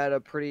 He had a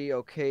pretty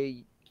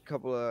okay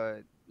couple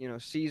of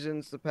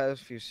seasons, the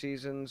past few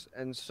seasons,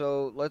 and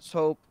so let's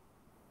hope.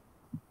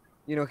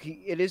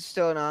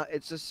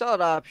 It's a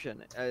solid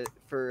option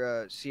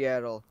for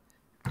Seattle,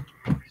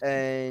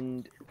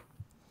 and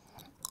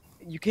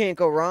you can't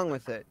go wrong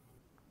with it.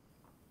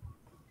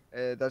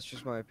 That's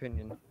just my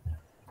opinion.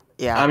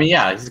 Yeah. I mean,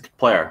 yeah, he's a good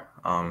player.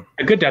 A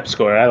good depth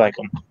scorer. I like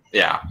him.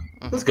 Yeah,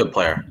 he's a good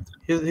player.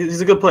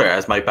 He's a good player,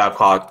 as Mike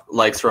Babcock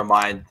likes to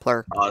remind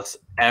us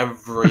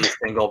every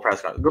single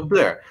press conference. Good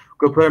player.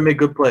 Good player, make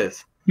good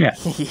plays. Yeah.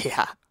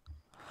 Yeah.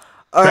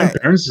 All right.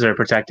 Burns are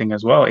protecting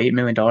as well. $8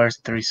 million,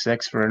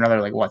 36 for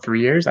another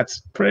 3 years.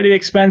 That's pretty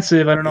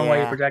expensive. I don't know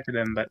why you protected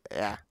him, but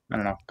I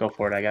don't know. Go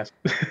for it, I guess.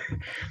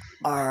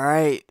 All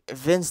right,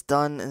 Vince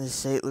Dunn and the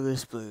St.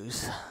 Louis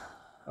Blues.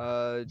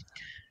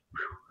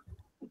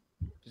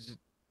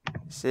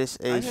 Is this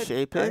a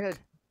Shea pick?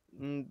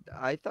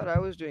 I thought I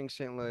was doing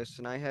St. Louis,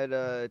 and I had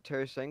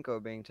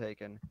Tarasenko being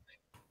taken.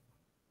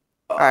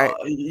 All right.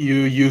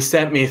 You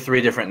sent me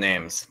 3 different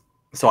names,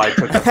 so I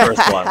took the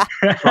first one.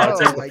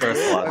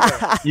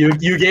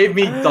 You gave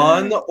me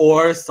Dunn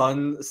or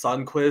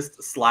Sundqvist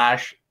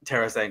 /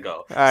 Tarasenko.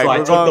 All right, so I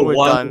took the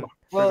one. Dunn.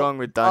 We're going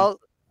with Dunn.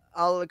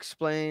 I'll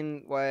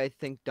explain why I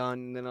think Dunn,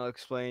 and then I'll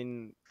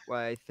explain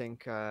why I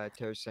think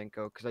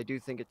Tarasenko, because I do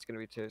think it's going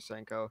to be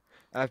Tarasenko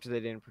after they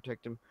didn't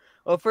protect him.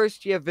 Well,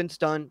 first you have Vince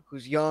Dunn,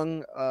 who's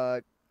young,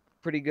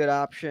 pretty good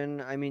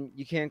option. I mean,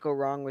 you can't go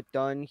wrong with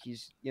Dunn.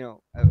 He's,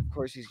 of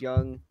course he's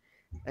young,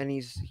 and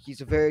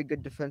he's a very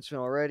good defenseman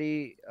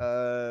already.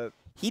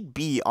 He'd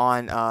be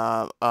on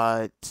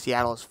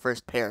Seattle's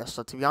first pair.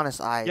 So to be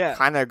honest, I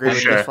kind of agree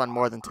with this one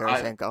more than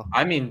Tarasenko.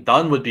 I mean,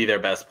 Dunn would be their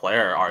best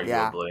player,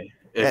 arguably.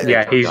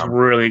 Yeah, he's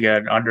really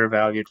good,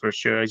 undervalued for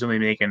sure. He's only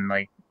making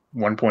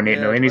 $1.8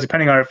 million. He's a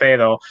pending RFA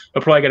though.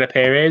 He'll probably get a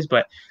pay raise,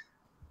 but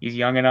he's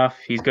young enough.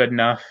 He's good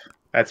enough.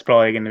 That's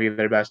probably going to be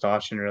their best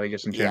option, really,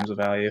 just in terms of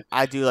value.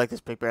 I do like this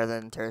pick better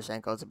than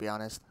Tarasenko, to be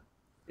honest.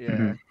 Yeah.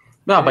 Mm-hmm.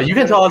 No, but you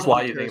can tell us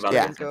why you think about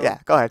it. Yeah,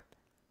 go ahead.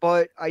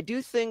 But I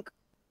do think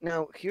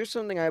now here's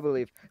something I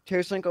believe.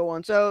 Tarasenko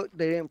wants out.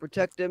 They didn't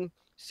protect him.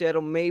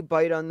 Seattle may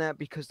bite on that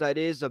because that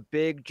is a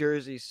big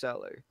jersey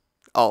seller.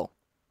 Oh.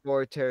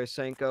 For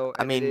Tarasenko.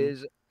 I mean,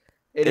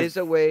 it is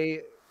a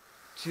way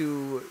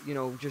to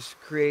just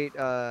create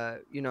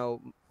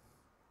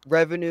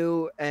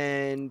revenue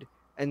and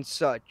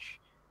such.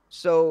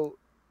 So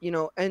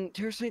and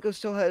Tarasenko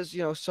still has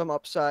some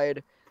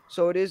upside.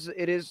 So it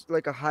is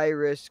like a high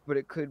risk, but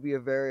it could be a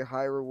very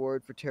high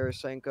reward for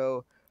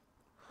Tarasenko.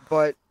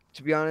 But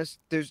to be honest,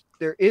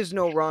 there is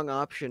no wrong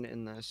option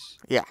in this.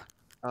 Yeah.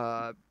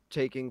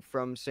 Taking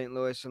from St.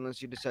 Louis,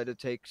 unless you decide to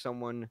take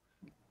someone.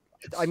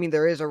 I mean,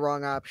 there is a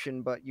wrong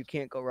option, but you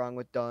can't go wrong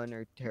with Dunn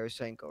or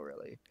Tarasenko,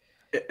 really.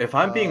 If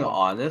I'm being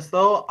honest,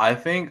 though, I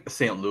think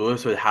St.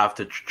 Louis would have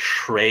to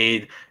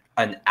trade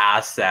an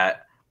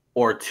asset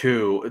or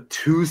two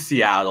to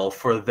Seattle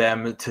for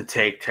them to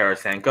take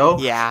Tarasenko.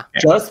 Yeah.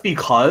 Just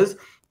because,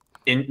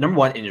 number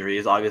one,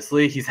 injuries,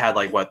 obviously. He's had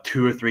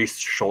 2 or 3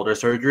 shoulder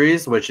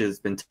surgeries, which has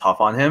been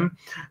tough on him.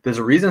 There's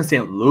a reason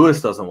St.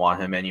 Louis doesn't want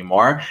him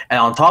anymore. And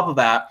on top of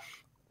that,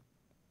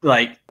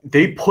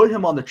 they put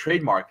him on the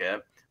trade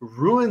market,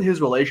 ruined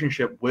his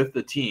relationship with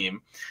the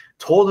team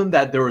told him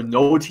that there were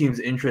no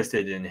teams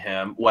interested in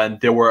him when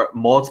there were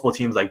multiple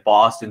teams like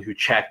Boston who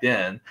checked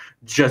in,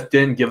 just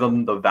didn't give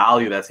him the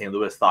value that St.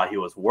 Louis thought he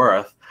was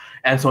worth.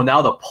 And so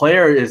now the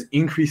player is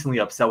increasingly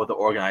upset with the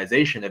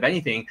organization. If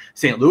anything,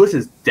 St. Louis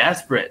is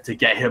desperate to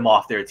get him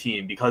off their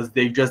team because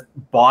they just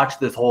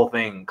botched this whole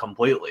thing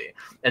completely.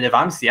 And if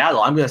I'm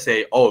Seattle, I'm going to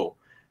say, oh,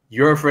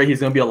 you're afraid he's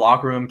going to be a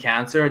locker room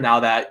cancer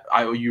now that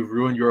you've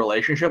ruined your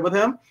relationship with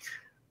him,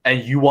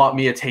 and you want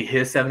me to take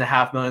his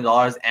 $7.5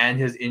 million and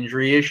his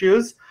injury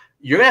issues?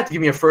 You're gonna have to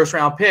give me a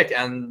first-round pick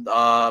and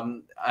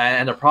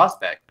a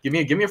prospect. Give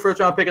me a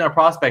first-round pick and a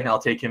prospect, and I'll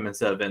take him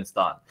instead of Vince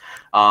Dunn.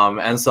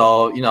 And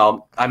so,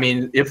 I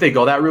mean, if they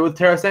go that route with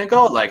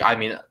Tarasenko, like, I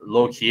mean,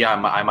 low key, I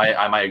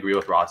might agree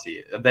with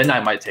Rossi. Then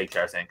I might take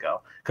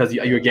Tarasenko because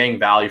you're getting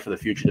value for the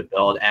future to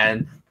build,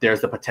 and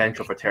there's the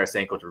potential for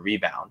Tarasenko to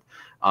rebound.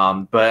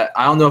 But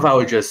I don't know if I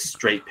would just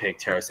straight pick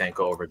Tarasenko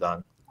over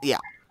Dunn. Yeah.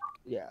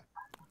 Yeah.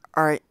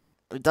 All right,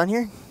 we done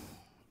here?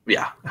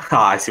 Yeah,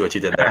 I see what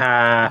you did there.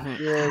 Yeah.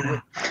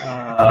 We're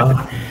done.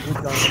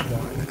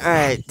 All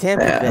right,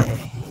 Tampa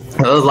Bay.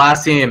 That was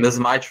last team. This is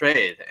my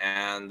trade,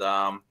 and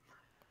I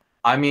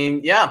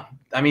mean,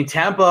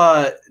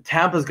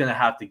 Tampa's gonna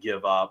have to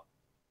give up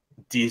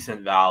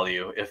decent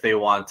value if they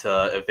want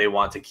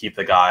to keep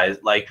the guys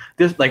like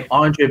this. Like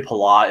Andre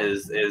Palat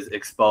is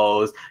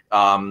exposed.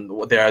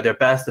 Their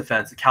best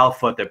defense, Cal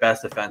Foot, their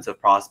best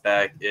defensive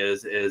prospect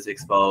is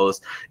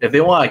exposed. If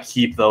they want to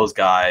keep those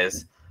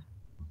guys,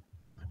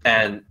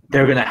 and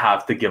they're gonna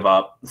have to give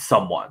up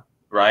someone,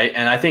 right?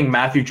 And I think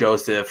Matthew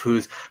Joseph,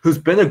 who's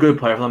been a good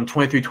player for them,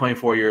 23,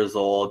 24 years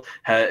old,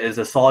 is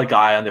a solid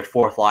guy on their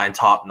fourth line,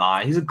 top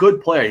 9. He's a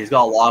good player. He's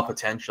got a lot of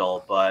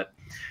potential, but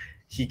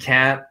he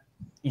can't.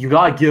 You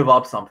gotta give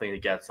up something to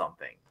get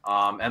something.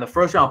 And the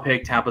first round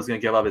pick Tampa's gonna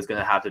give up is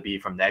gonna have to be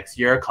from next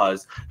year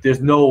because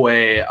there's no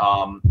way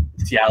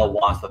Seattle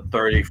wants the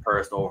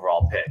 31st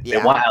overall pick. Yeah.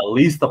 They want at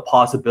least the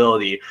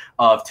possibility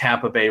of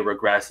Tampa Bay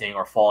regressing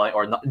or falling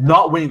or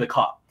not winning the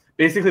cup.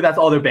 Basically, that's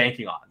all they're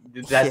banking on.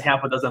 That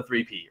Tampa doesn't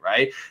 3P,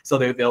 right? So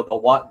they'll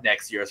want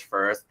next year's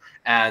first,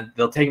 and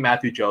they'll take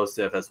Matthew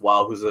Joseph as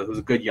well, who's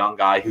a good young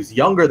guy, who's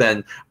younger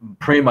than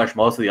pretty much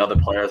most of the other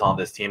players on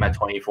this team at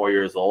 24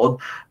 years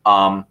old.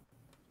 And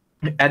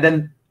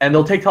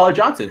they'll take Tyler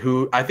Johnson,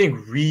 who I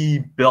think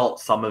rebuilt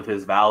some of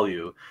his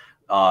value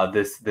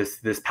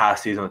this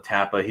past season with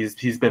Tampa.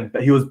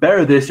 He was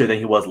better this year than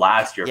he was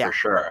last year for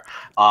sure.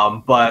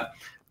 But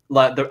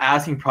the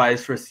asking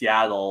price for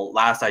Seattle,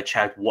 last I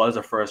checked, was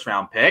a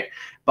first-round pick.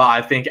 But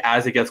I think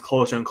as it gets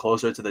closer and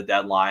closer to the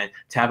deadline,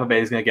 Tampa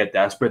Bay is going to get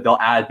desperate. They'll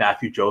add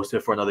Matthew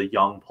Joseph for another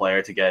young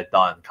player to get it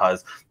done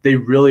because they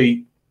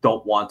really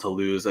don't want to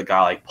lose a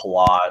guy like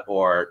Palat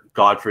or,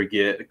 God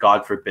forbid,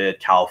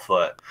 Cal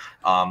Foot,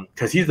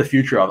 because he's the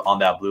future on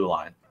that blue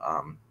line.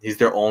 He's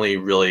their only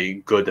really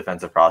good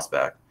defensive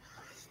prospect.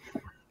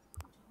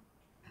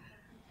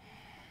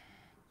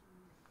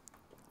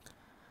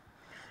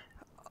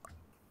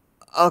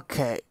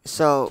 Okay,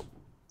 so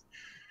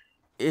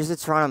is the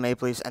Toronto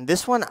Maple Leafs, and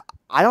this one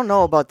I don't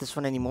know about this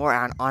one anymore,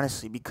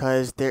 honestly,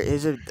 because there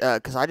is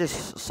because I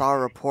just saw a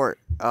report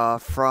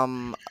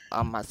from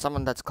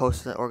someone that's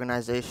close to the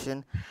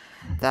organization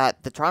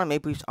that the Toronto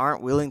Maple Leafs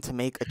aren't willing to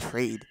make a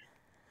trade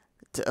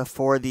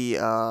for the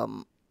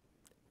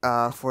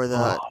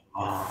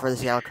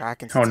Seattle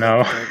Kraken. Oh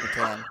no!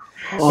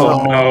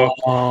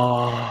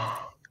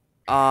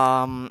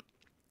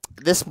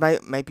 This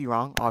might be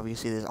wrong.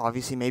 Obviously,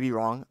 this may be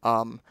wrong.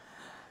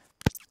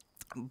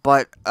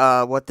 But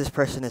what this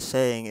person is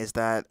saying is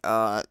that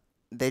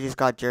they just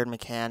got Jared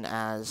McCann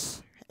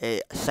as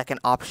a second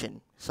option.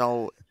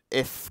 So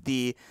if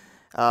the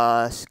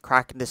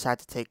Kraken decide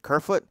to take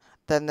Kerfoot,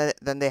 then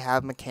they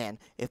have McCann.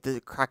 If the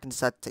Kraken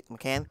decide to take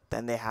McCann,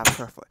 then they have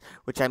Kerfoot.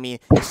 Which, I mean,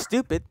 is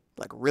stupid.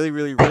 Like, really,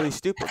 really, really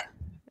stupid.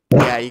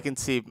 Yeah, you can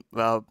see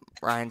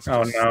Ryan's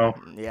just... Oh, no.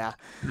 Yeah.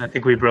 I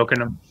think we've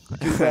broken him.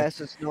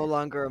 US is no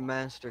longer a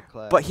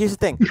masterclass. But here's the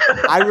thing.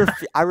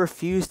 I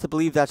refuse to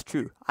believe that's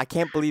true. I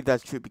can't believe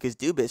that's true because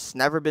Dubas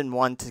never been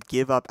one to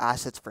give up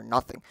assets for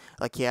nothing.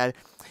 Like he has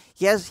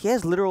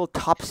literal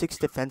top 6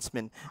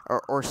 defensemen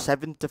or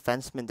 7th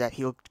defensemen that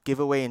he'll give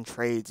away in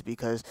trades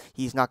because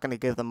he's not going to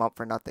give them up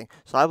for nothing.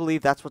 So I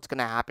believe that's what's going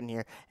to happen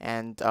here.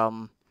 And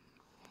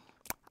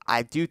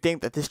I do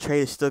think that this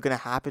trade is still going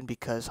to happen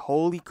because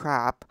holy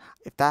crap,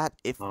 if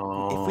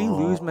we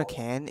lose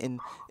McCann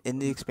in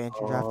the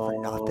expansion draft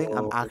for nothing,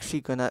 I'm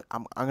actually gonna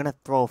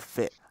throw a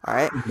fit. All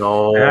right?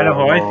 No.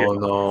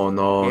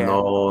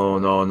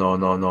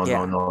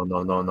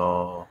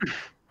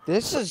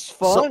 This is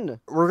fun. So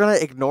we're gonna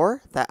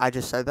ignore that I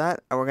just said that,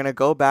 and we're gonna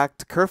go back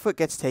to Kerfoot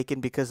gets taken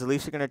because the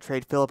Leafs are gonna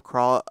trade Philip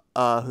Kral,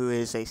 who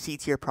is a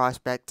C-tier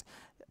prospect,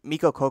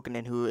 Mikko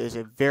Kokkonen, who is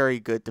a very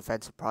good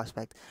defensive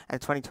prospect,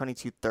 and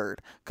 2022 third,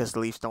 because the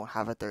Leafs don't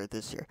have a third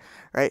this year,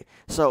 right?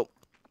 So,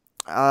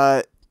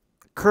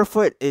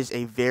 Kerfoot is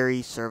a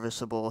very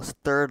serviceable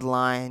third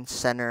line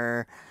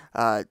center,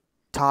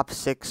 top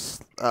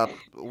 6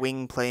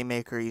 wing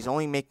playmaker. He's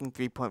only making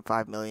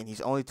 $3.5 million.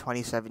 He's only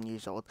 27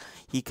 years old.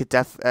 He could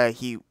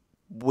he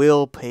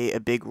will play a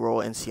big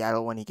role in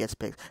Seattle when he gets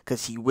picked,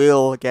 because he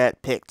will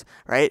get picked,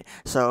 right?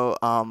 So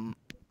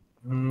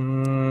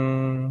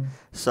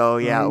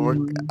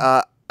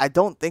yeah, I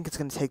don't think it's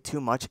going to take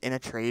too much in a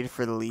trade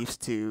for the Leafs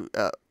to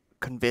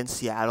convince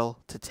Seattle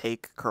to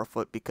take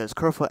Kerfoot, because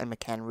Kerfoot and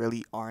McCann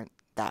really aren't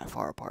that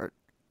far apart.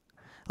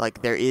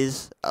 Like, there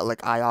is,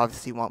 I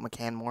obviously want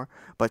McCann more,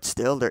 but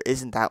still, there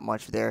isn't that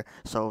much there.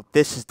 So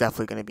this is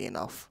definitely going to be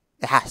enough.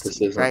 It has to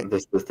be, right?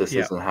 This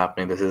isn't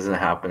happening. This isn't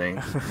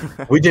happening.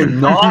 We did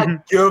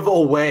not give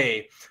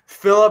away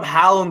Philip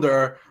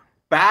Hallander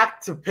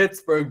back to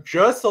Pittsburgh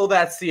just so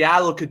that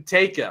Seattle could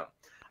take him.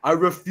 I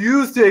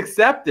refuse to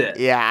accept it.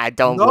 Yeah, I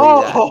don't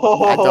believe that.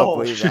 I don't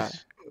believe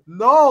that.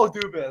 No,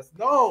 Dubis.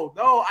 No.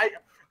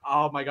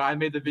 Oh my god, I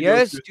made the video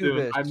Yes, too soon.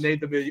 Dubis. I made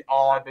the video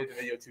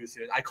too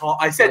soon.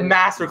 I said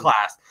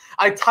masterclass.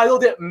 I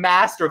titled it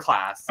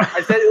masterclass.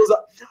 I said it was a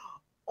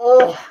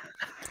All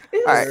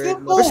right,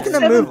 simple. we're just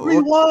gonna move.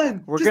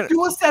 7-3-1. We're Just gonna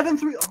do a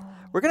 7-3.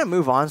 We're gonna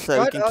move on so that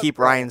we Shut can up, keep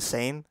Brian. Ryan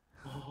sane.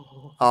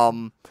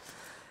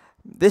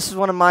 This is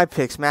one of my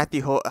picks,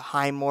 Matthew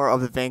Highmore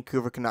of the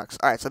Vancouver Canucks.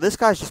 All right, so this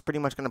guy's just pretty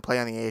much gonna play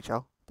on the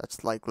AHL.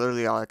 That's like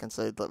literally all I can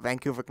say. The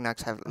Vancouver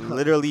Canucks have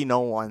literally no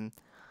one.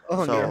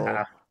 Oh So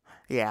no.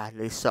 yeah,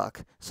 they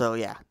suck. So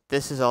yeah,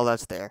 this is all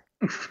that's there.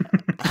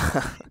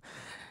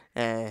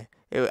 I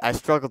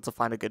struggled to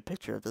find a good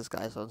picture of this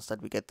guy, so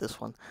instead we get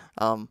this one.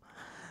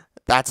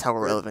 That's how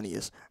irrelevant he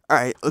is. All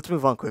right, let's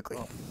move on quickly.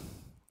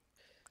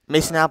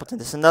 Mason Appleton.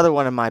 This is another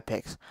one of my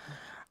picks.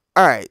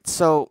 All right,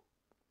 so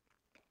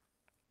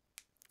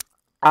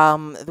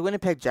the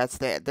Winnipeg Jets.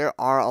 There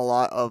are a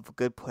lot of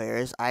good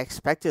players. I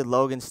expected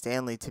Logan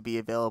Stanley to be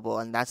available,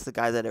 and that's the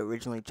guy that I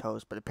originally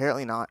chose, but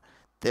apparently not.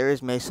 There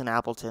is Mason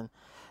Appleton.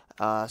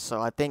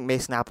 So I think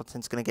Mason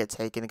Appleton's going to get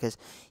taken because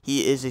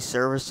he is a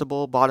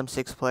serviceable bottom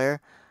six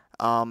player.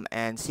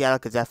 And Seattle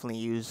could definitely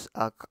use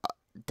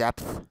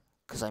depth,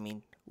 because, I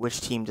mean,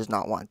 which team does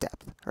not want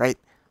depth, right?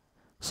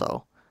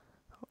 So,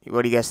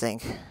 what do you guys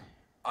think?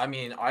 I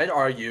mean, I'd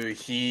argue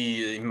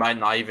he might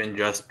not even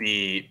just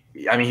be.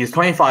 I mean, he's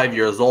 25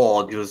 years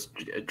old. He was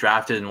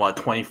drafted in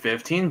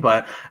 2015,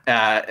 but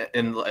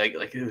in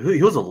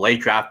he was a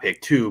late draft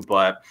pick too.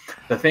 But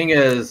the thing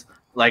is,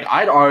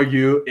 I'd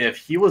argue if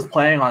he was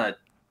playing on a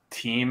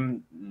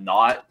team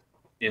not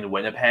in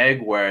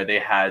Winnipeg where they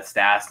had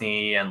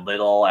Stastny and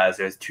Little as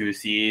their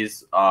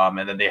 2Cs,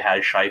 and then they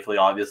had Scheifele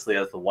obviously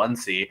as the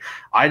 1C,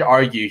 I'd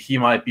argue he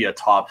might be a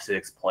top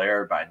 6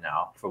 player by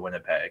now for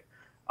Winnipeg.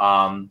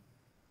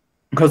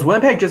 Because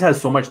Winnipeg just has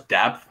so much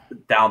depth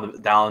down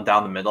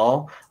the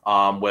middle,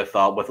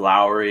 with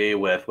Lowry,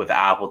 with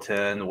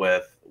Appleton,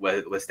 with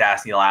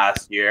Stastny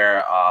last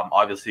year,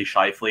 obviously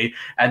Scheifele,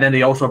 and then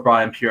they also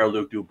brought in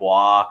Pierre-Luc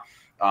Dubois,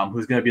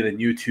 who's going to be the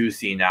new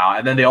 2C now,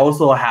 and then they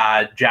also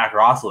had Jack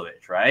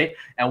Roslovic, right?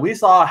 And we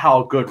saw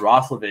how good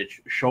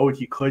Roslovic showed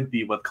he could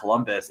be with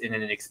Columbus in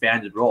an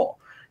expanded role.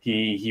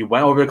 He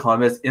went over to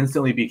Columbus,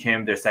 instantly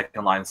became their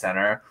second line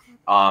center,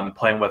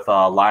 playing with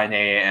Laine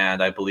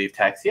and I believe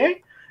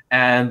Texier.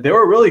 And they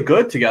were really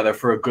good together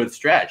for a good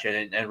stretch.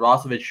 And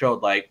Roslovic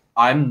showed,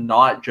 I'm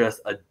not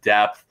just a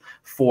depth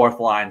fourth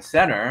line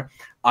center.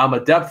 I'm a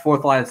depth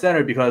fourth line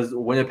center because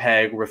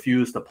Winnipeg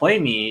refused to play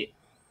me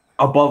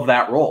above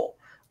that role.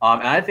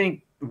 And I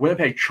think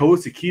Winnipeg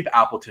chose to keep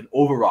Appleton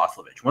over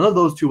Roslovic. One of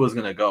those two was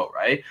going to go,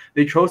 right?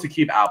 They chose to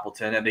keep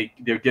Appleton, and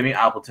they're giving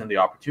Appleton the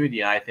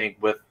opportunity. And I think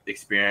with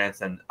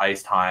experience and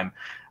ice time,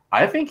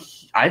 I think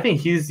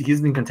he's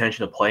in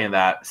contention to play in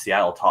that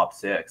Seattle top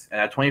 6. And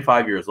at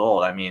 25 years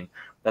old, I mean,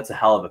 that's a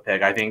hell of a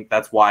pick. I think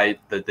that's why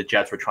the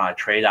Jets were trying to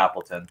trade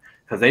Appleton,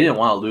 because they didn't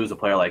want to lose a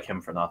player like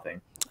him for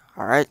nothing.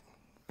 All right.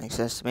 Makes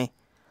sense to me.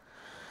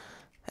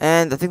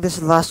 And I think this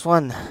is the last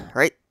one,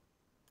 right?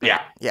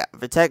 Yeah. Yeah,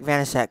 Vitek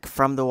Vanacek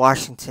from the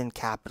Washington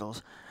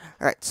Capitals.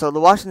 All right, so the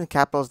Washington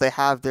Capitals, they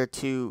have their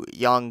two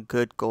young,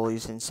 good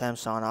goalies in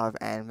Samsonov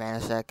and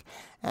Vanacek.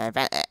 And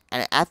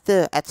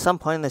at some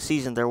point in the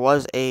season, there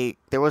was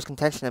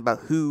contention about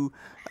who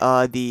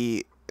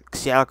the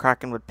Seattle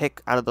Kraken would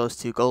pick out of those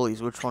two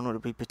goalies, which one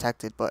would be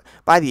protected. But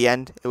by the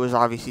end, it was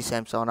obviously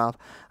Samsonov,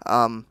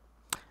 and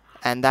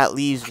that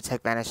leaves Vitek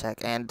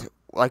Vanacek. And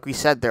like we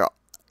said, there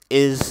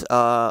is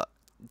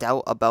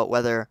doubt about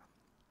whether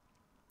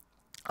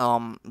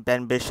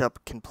Ben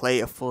Bishop can play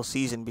a full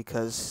season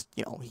because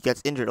he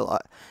gets injured a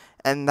lot.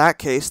 And in that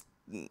case,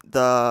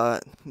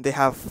 they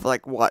have 4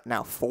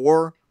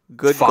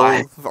 good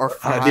goalies or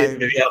 5.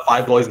 Maybe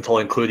 5 goalies in total,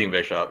 including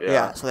Bishop.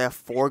 Yeah, so they have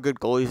 4 good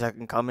goalies that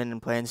can come in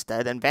and play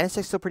instead. And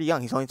Vanacek's still pretty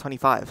young; he's only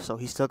 25, so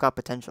he's still got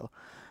potential.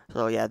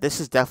 So yeah, this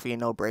is definitely a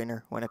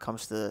no-brainer when it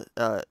comes to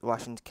the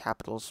Washington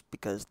Capitals,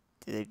 because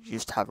they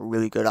just have a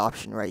really good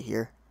option right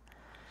here.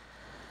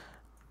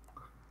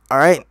 All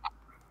right.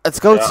 Let's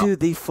go to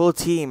the full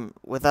team.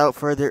 Without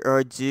further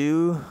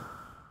ado,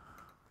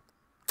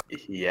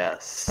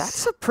 yes,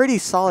 that's a pretty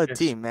solid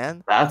team,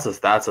 man. That's a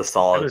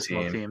solid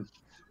team.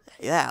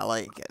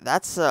 Yeah,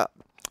 that's a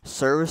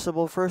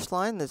serviceable first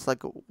line. That's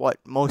what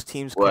most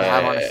teams could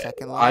have on a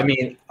second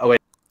line.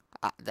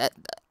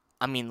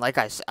 I mean, like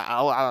I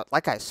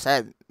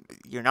said,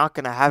 you're not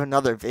gonna have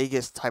another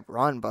Vegas type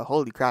run, but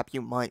holy crap,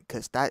 you might,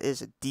 because that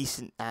is a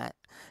decent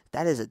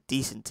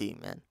team,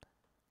 man.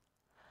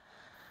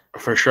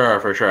 For sure,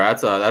 for sure.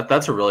 That's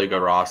a really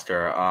good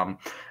roster. And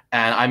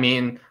I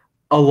mean,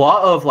 a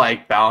lot of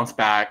like bounce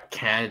back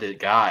candidate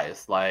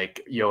guys like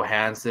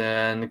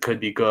Johansson could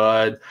be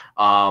good.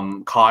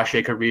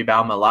 Kashe could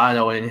rebound.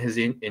 Milano in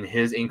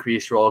his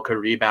increased role could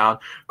rebound.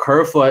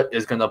 Kerfoot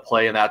is going to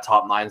play in that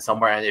top 9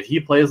 somewhere, and if he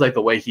plays like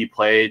the way he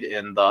played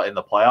in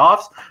the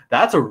playoffs,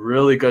 that's a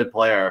really good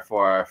player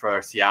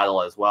for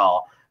Seattle as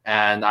well.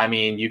 And I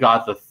mean, you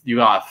got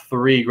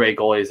 3 great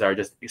goalies that are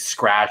just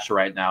scratched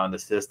right now in the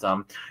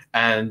system,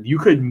 and you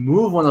could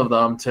move one of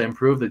them to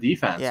improve the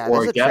defense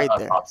or get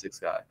a top 6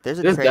 guy. There's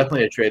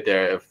definitely a trade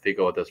there if they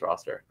go with this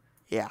roster.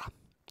 Yeah.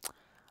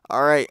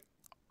 All right.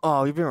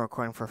 Oh, we've been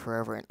recording for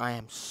forever, and I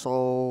am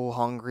so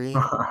hungry,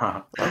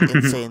 like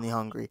insanely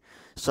hungry.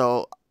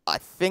 So I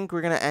think we're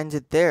gonna end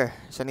it there.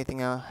 Is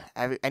anything?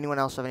 Anyone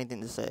else have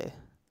anything to say?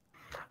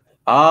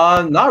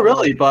 Not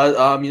really,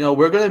 but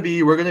we're gonna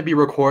be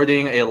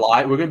recording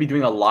we're gonna be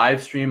doing a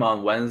live stream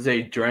on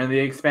Wednesday during the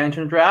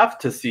expansion draft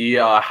to see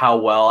how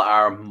well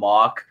our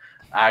mock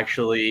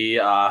actually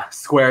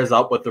squares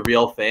up with the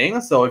real thing.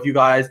 So if you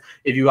guys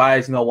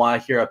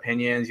want to hear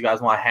opinions, you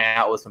guys want to hang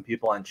out with some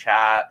people in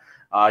chat,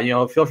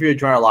 feel free to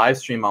join our live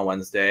stream on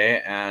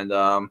Wednesday. And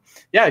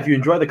if you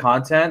enjoy the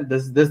content,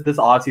 this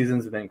off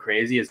season's been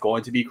crazy. It's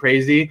going to be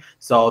crazy.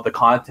 So the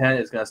content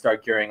is gonna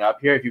start gearing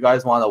up here. If you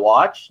guys want to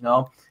watch,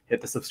 hit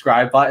the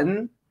subscribe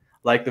button,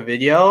 like the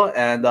video,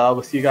 and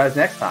we'll see you guys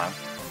next time.